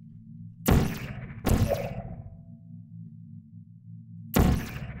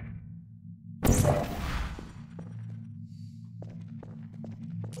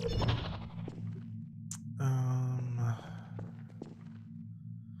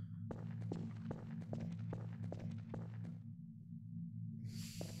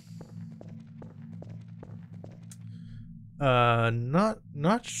 um,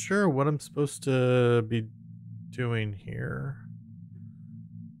 not sure what I'm supposed to be doing here.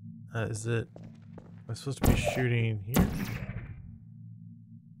 Am I supposed to be shooting here?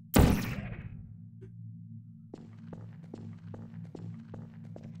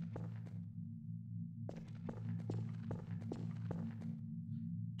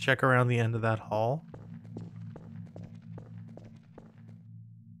 Check around the end of that hall.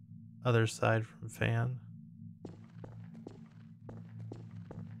 Other side from fan.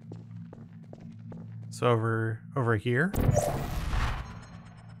 So over here.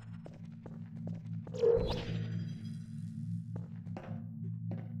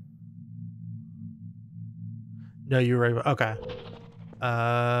 No, you're right. Okay.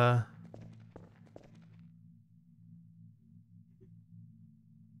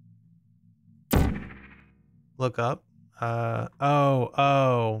 Look up.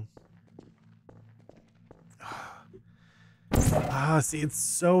 Oh. Ah, see, it's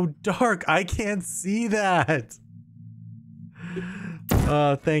so dark. I can't see that.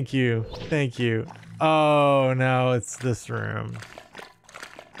 Thank you. Thank you. Oh, no, it's this room.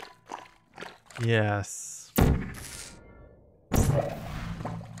 Yes.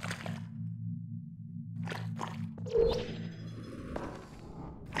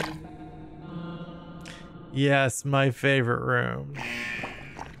 Yes, my favorite room.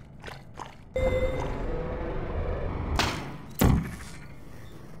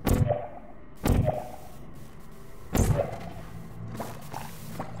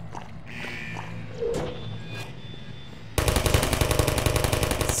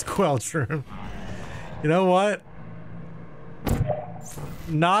 Squelch room. You know what?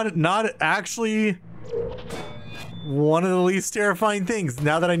 Not actually one of the least terrifying things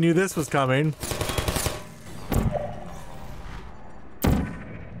now that I knew this was coming.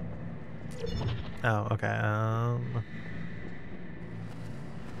 Oh, okay.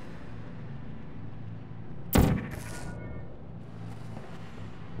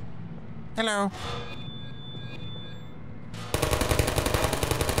 Hello.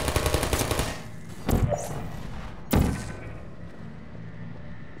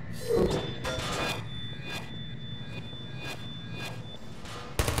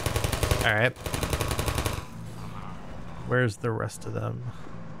 All right. Where's the rest of them?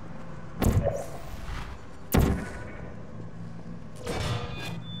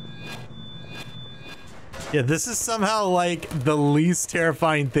 Yeah, this is somehow like the least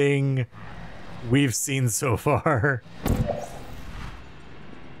terrifying thing we've seen so far.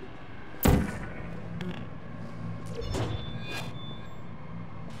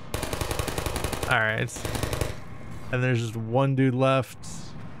 All right. And there's just one dude left.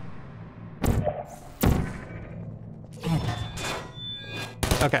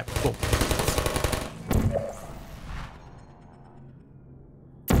 Okay, cool.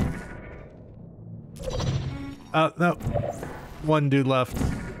 No. One dude left.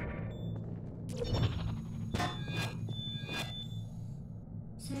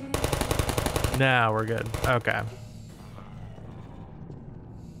 Now we're good. Okay.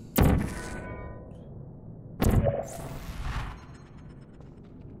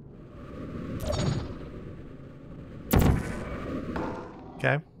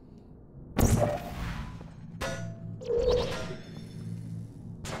 Okay.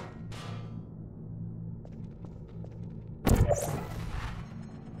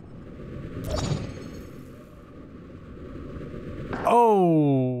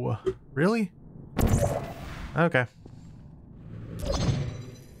 No! Really? Okay.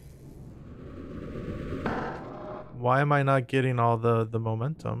 Why am I not getting all the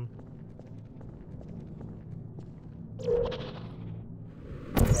momentum?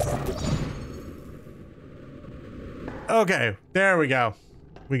 Okay, there we go.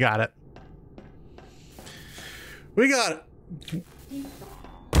 We got it. We got it.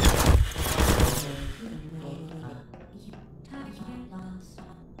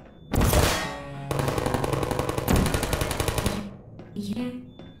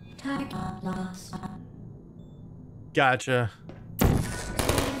 Gotcha.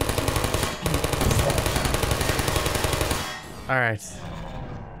 All right.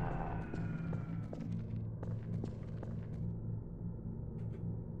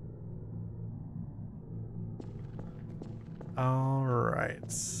 All right.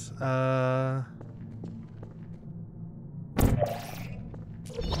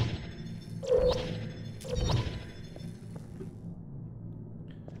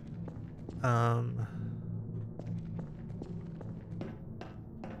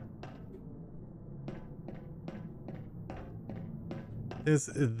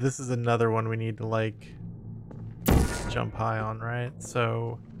 This is another one we need to like jump high on, right?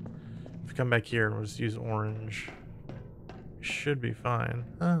 So if we come back here and we'll just use orange, we should be fine.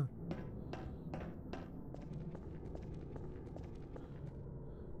 Huh.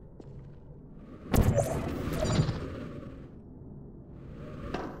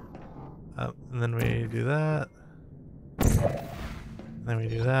 Oh, and then we do that. And then we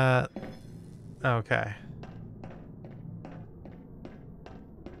do that. Okay.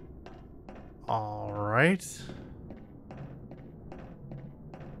 All right.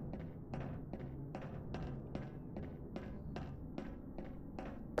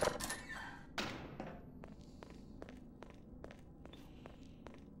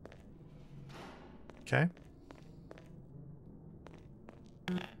 Okay.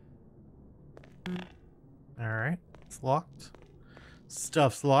 All right. It's locked.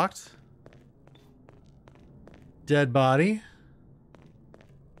 Stuff's locked. Dead body.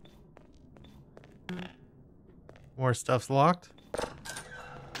 More stuff's locked.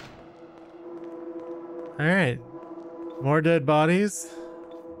 All right. More dead bodies.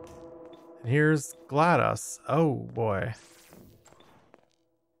 And here's GLaDOS. Oh boy.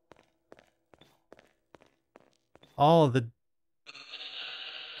 All of the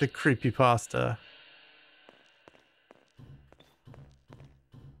creepypasta.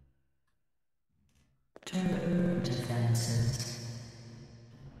 Defenses.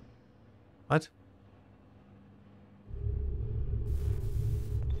 What?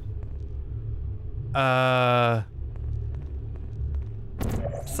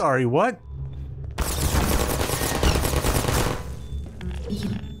 Sorry, what?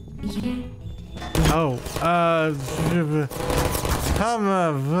 Oh,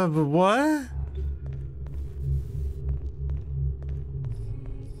 what?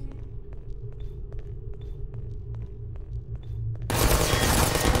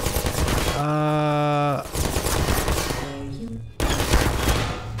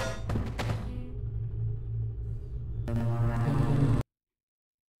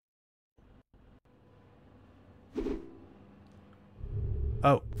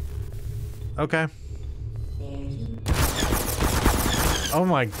 Oh. Okay. Oh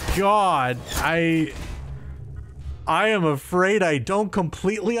my god. I am afraid I don't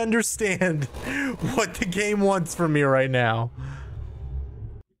completely understand what the game wants from me right now.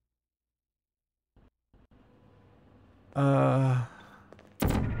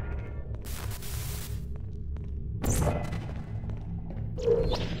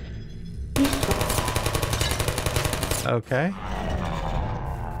 Okay.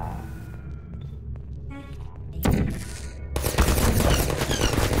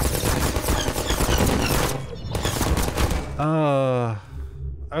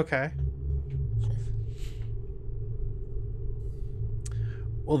 Okay.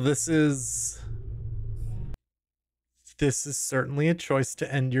 Well, this is certainly a choice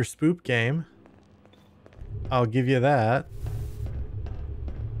to end your spoop game. I'll give you that.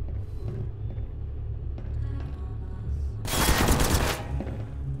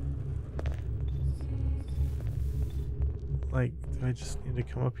 Like, do I just need to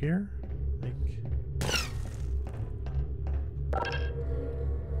come up here? Like...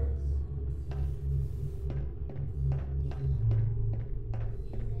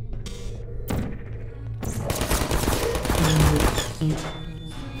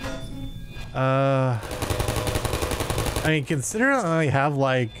 I mean, considering I only have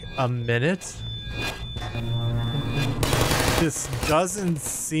like a minute, This doesn't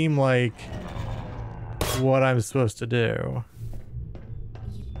seem like what I'm supposed to do.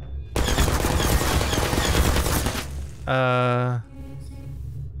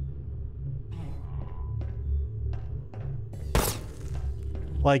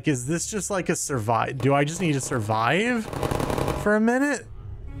 Like, is this just like a survive? Do I just need to survive for a minute?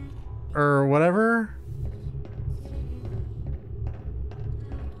 Or whatever?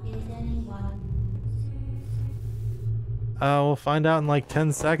 We'll find out in like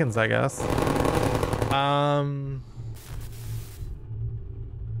 10 seconds, I guess.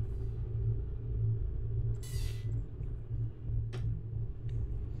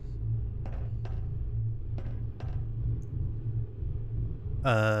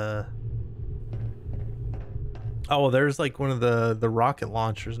 Oh, well, there's like one of the rocket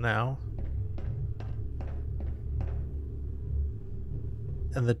launchers now.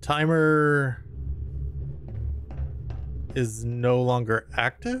 And the timer is no longer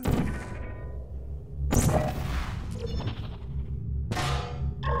active?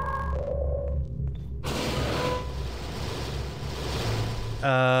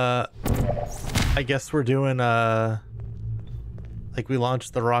 I guess we're doing like we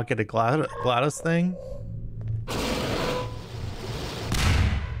launched the rocket at GLaDOS thing.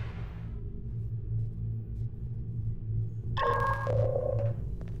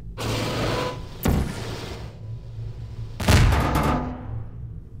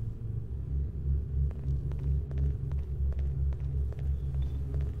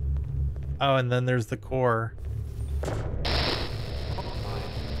 Oh, and then there's the core.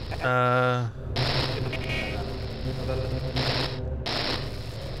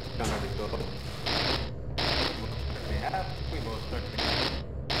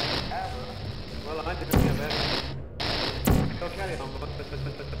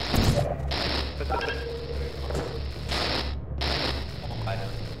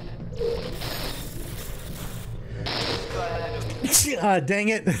 Dang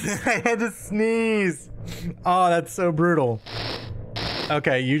it. I had to sneeze. Oh, that's so brutal.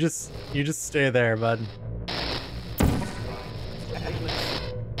 Okay, you just stay there, bud.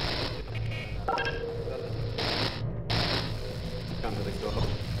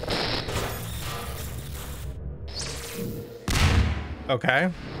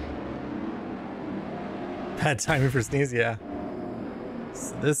 Okay. Bad timing for sneeze, yeah.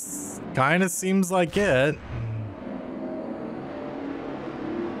 So this kind of seems like it.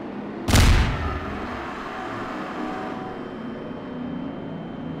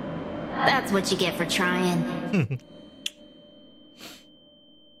 That's what you get for trying.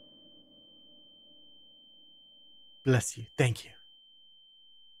 Bless you. Thank you.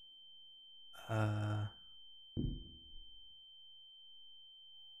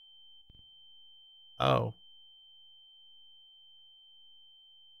 Oh.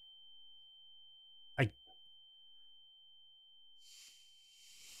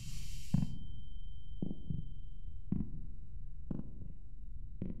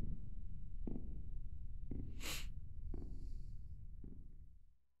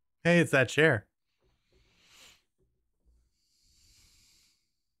 Hey, it's that chair.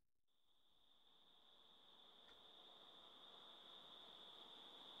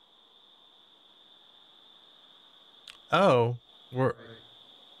 Oh, we're...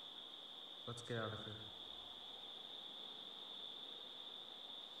 Let's get out of here.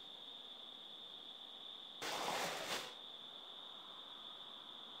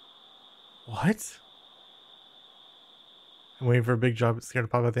 What? I'm waiting for a big job. Scared to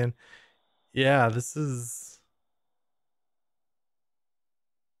pop at the end. Yeah, this is...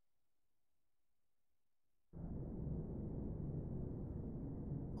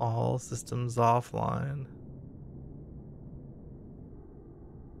 All systems offline.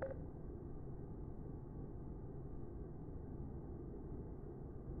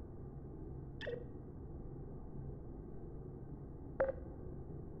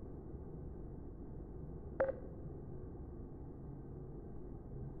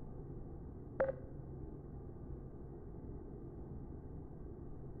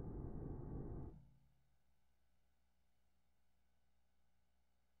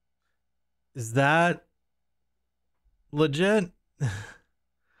 Is that legit?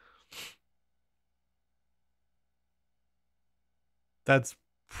 That's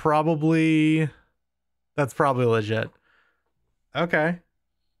probably legit. Okay.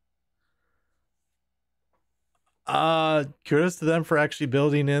 Kudos to them for actually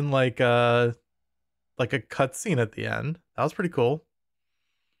building in like a cutscene at the end. That was pretty cool.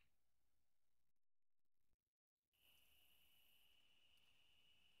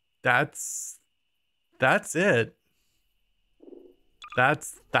 That's it.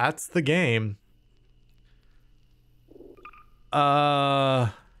 That's the game.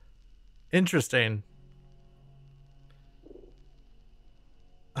 Interesting.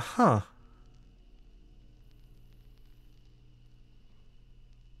 Huh.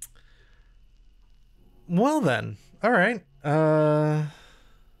 Well then. All right.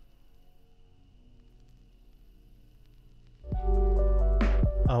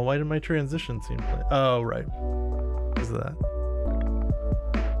 Why did my transition seem play? Oh, right. Because of that.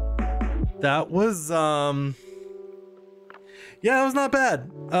 That was yeah, it was not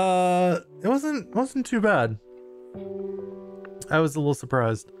bad. It wasn't too bad. I was a little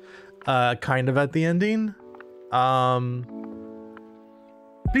surprised. Kind of at the ending. But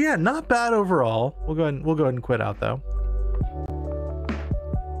yeah, not bad overall. We'll go ahead and quit out though.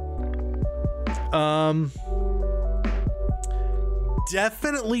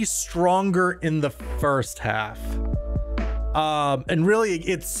 Definitely stronger in the first half. And really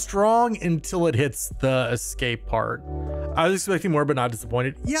it's strong until it hits the escape part. I was expecting more, but not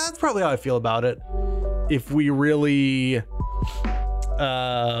disappointed. Yeah, that's probably how I feel about it. If we really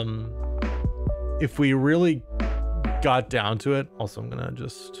got down to it. Also, I'm gonna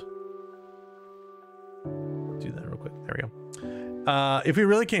just do that real quick. There we go. If we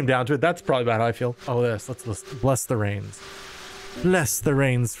really came down to it, that's probably about how I feel. Oh, let's bless the rains. Bless the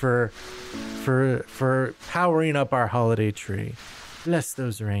rains for powering up our holiday tree. Bless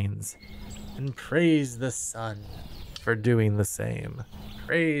those rains. And praise the sun for doing the same.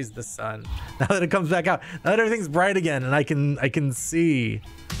 Praise the sun. Now that it comes back out, now that everything's bright again and I can see.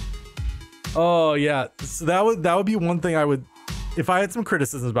 Oh yeah. So that would be one thing I would, if I had some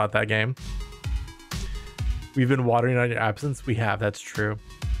criticisms about that game. We've been watering on your absence. We have, that's true.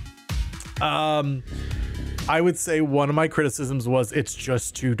 I would say one of my criticisms was it's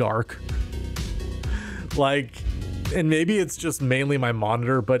just too dark. Like, and maybe it's just mainly my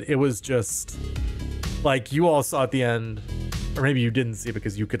monitor, but it was just like you all saw at the end, or maybe you didn't see it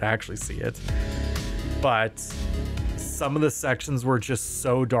because you could actually see it. But some of the sections were just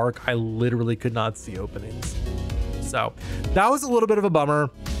so dark, I literally could not see openings. So that was a little bit of a bummer.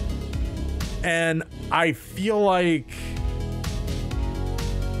 And I feel like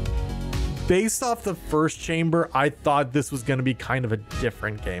based off the first chamber, I thought this was going to be kind of a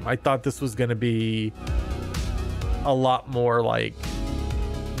different game. I thought this was going to be a lot more like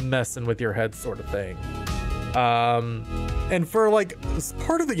messing with your head sort of thing. And for like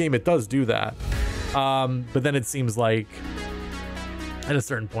part of the game, it does do that. But then it seems like at a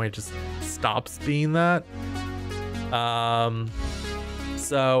certain point, it just stops being that.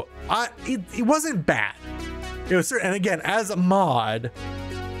 So it wasn't bad. It was certain, and again, as a mod,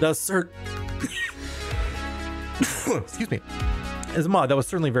 the certain excuse me, as a mod, that was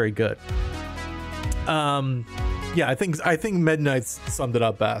certainly very good. Yeah, I think Midnight's summed it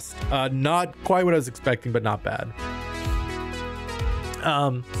up best. Not quite what I was expecting, but not bad.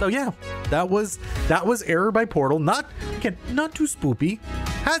 So yeah, that was Error by Portal. Not too spoopy.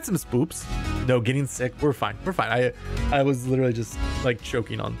 Had some spoops. No getting sick. We're fine. I was literally just like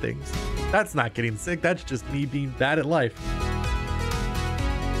choking on things. That's not getting sick. That's just me being bad at life.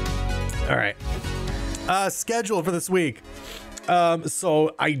 All right. Schedule for this week.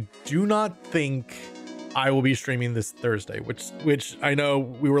 So I do not think I will be streaming this Thursday, which I know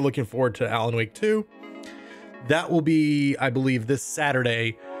we were looking forward to Alan Wake 2. That will be, I believe, this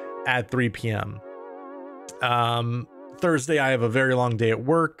Saturday at 3 p.m. Thursday, I have a very long day at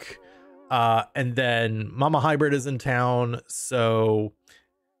work. And then Mama Hybrid is in town. So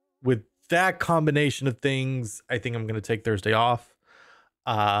with that combination of things, I think I'm going to take Thursday off.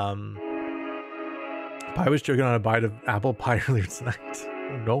 I was choking on a bite of apple pie earlier tonight.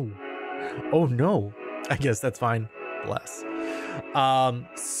 Oh no. I guess that's fine. Bless.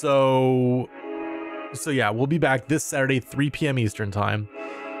 So yeah, we'll be back this Saturday, 3 p.m. Eastern time.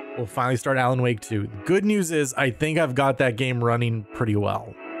 We'll finally start Alan Wake 2. The good news is I think I've got that game running pretty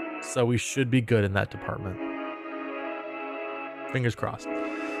well. So we should be good in that department. Fingers crossed.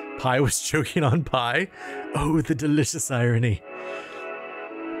 Pie was choking on pie. Oh, the delicious irony.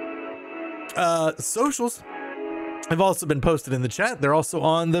 Socials have also been posted in the chat. They're also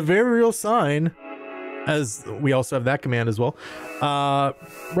on the Very Real sign, as we also have that command as well.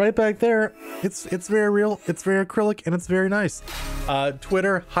 Right back there. It's very real. It's very acrylic, and it's very nice.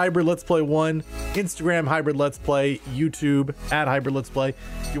 Twitter, Hybrid Let's Play 1. Instagram, Hybrid Let's Play. YouTube, @Hybrid Let's Play.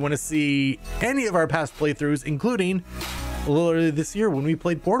 If you want to see any of our past playthroughs, including a little earlier this year when we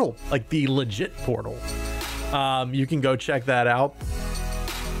played Portal, like the legit Portal, you can go check that out.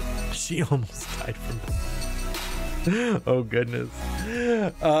 She almost died from oh goodness.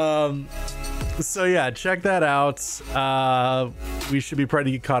 So yeah, check that out. we should be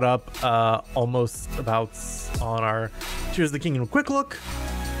ready to get caught up almost about on our Tears of the Kingdom quick look.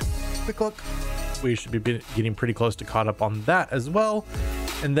 We should be getting pretty close to caught up on that as well.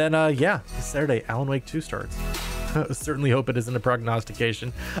 And then yeah, this Saturday Alan Wake 2 starts. Certainly hope it isn't a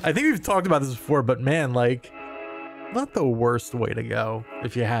prognostication. I think we've talked about this before, but man, like, not the worst way to go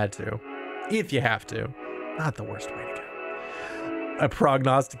if you had to. If you have to. Not the worst way to go. A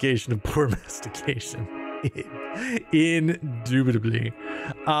prognostication of poor mastication. Indubitably.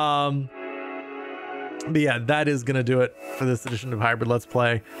 But yeah, that is gonna do it for this edition of Hybrid Let's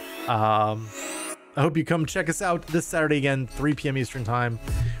Play. I hope you come check us out this Saturday again, 3 p.m. Eastern time.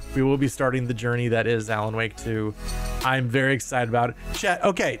 We will be starting the journey that is Alan Wake 2. I'm very excited about it. Chat,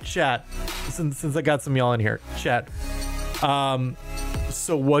 okay, chat. Since I got some y'all in here, chat.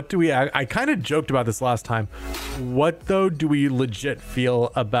 So what do we? I kind of joked about this last time. What though do we legit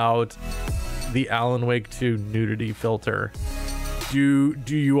feel about the Alan Wake 2 nudity filter? Do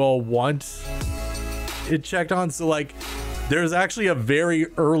you all want it checked on? So like, there's actually a very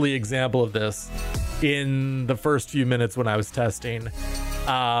early example of this in the first few minutes when I was testing.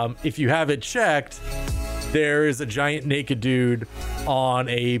 If you have it checked, there is a giant naked dude on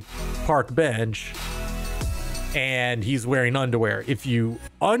a park bench and he's wearing underwear. If you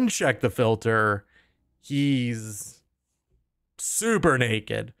uncheck the filter, he's super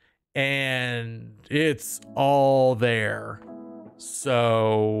naked and it's all there.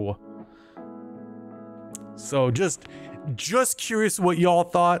 So just curious what y'all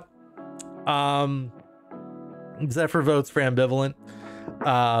thought. Zephyr votes for ambivalent.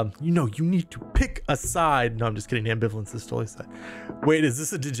 You need to pick a side. No, I'm just kidding. Ambivalence is totally side. Wait, is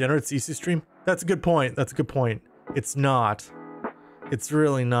this a degenerate Sisu stream? That's a good point. It's not. It's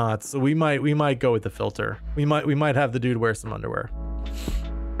really not. So we might go with the filter. We might have the dude wear some underwear.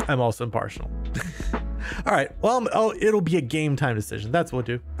 I'm also impartial. All right. Well, it'll be a game time decision. That's what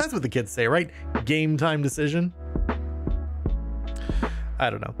we'll do. That's what the kids say, right? Game time decision. I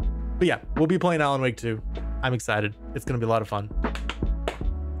don't know. But yeah, we'll be playing Alan Wake 2. I'm excited. It's going to be a lot of fun.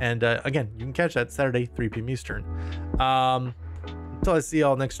 And again, you can catch that Saturday, 3 p.m. Eastern. Until I see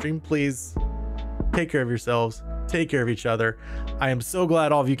y'all next stream, please take care of yourselves. Take care of each other. I am so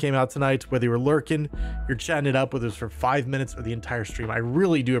glad all of you came out tonight, whether you were lurking, you're chatting it up, whether it's for 5 minutes or the entire stream. I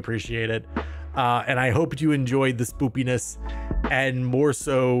really do appreciate it. And I hope you enjoyed the spoopiness and more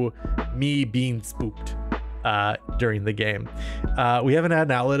so me being spooked during the game. We haven't had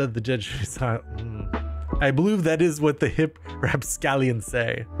an outlet of the judge. I believe that is what the hip rapscallions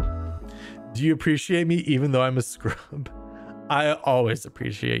say. Do you appreciate me even though I'm a scrub? I always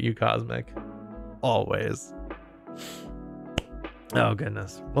appreciate you, Cosmic. Always. Oh,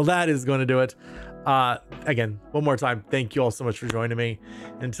 goodness. Well, that is going to do it. Again, one more time, thank you all so much for joining me.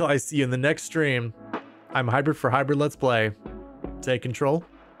 Until I see you in the next stream, I'm Hybrid for Hybrid Let's Play. Take control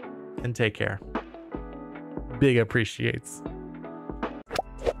and take care. Big appreciates.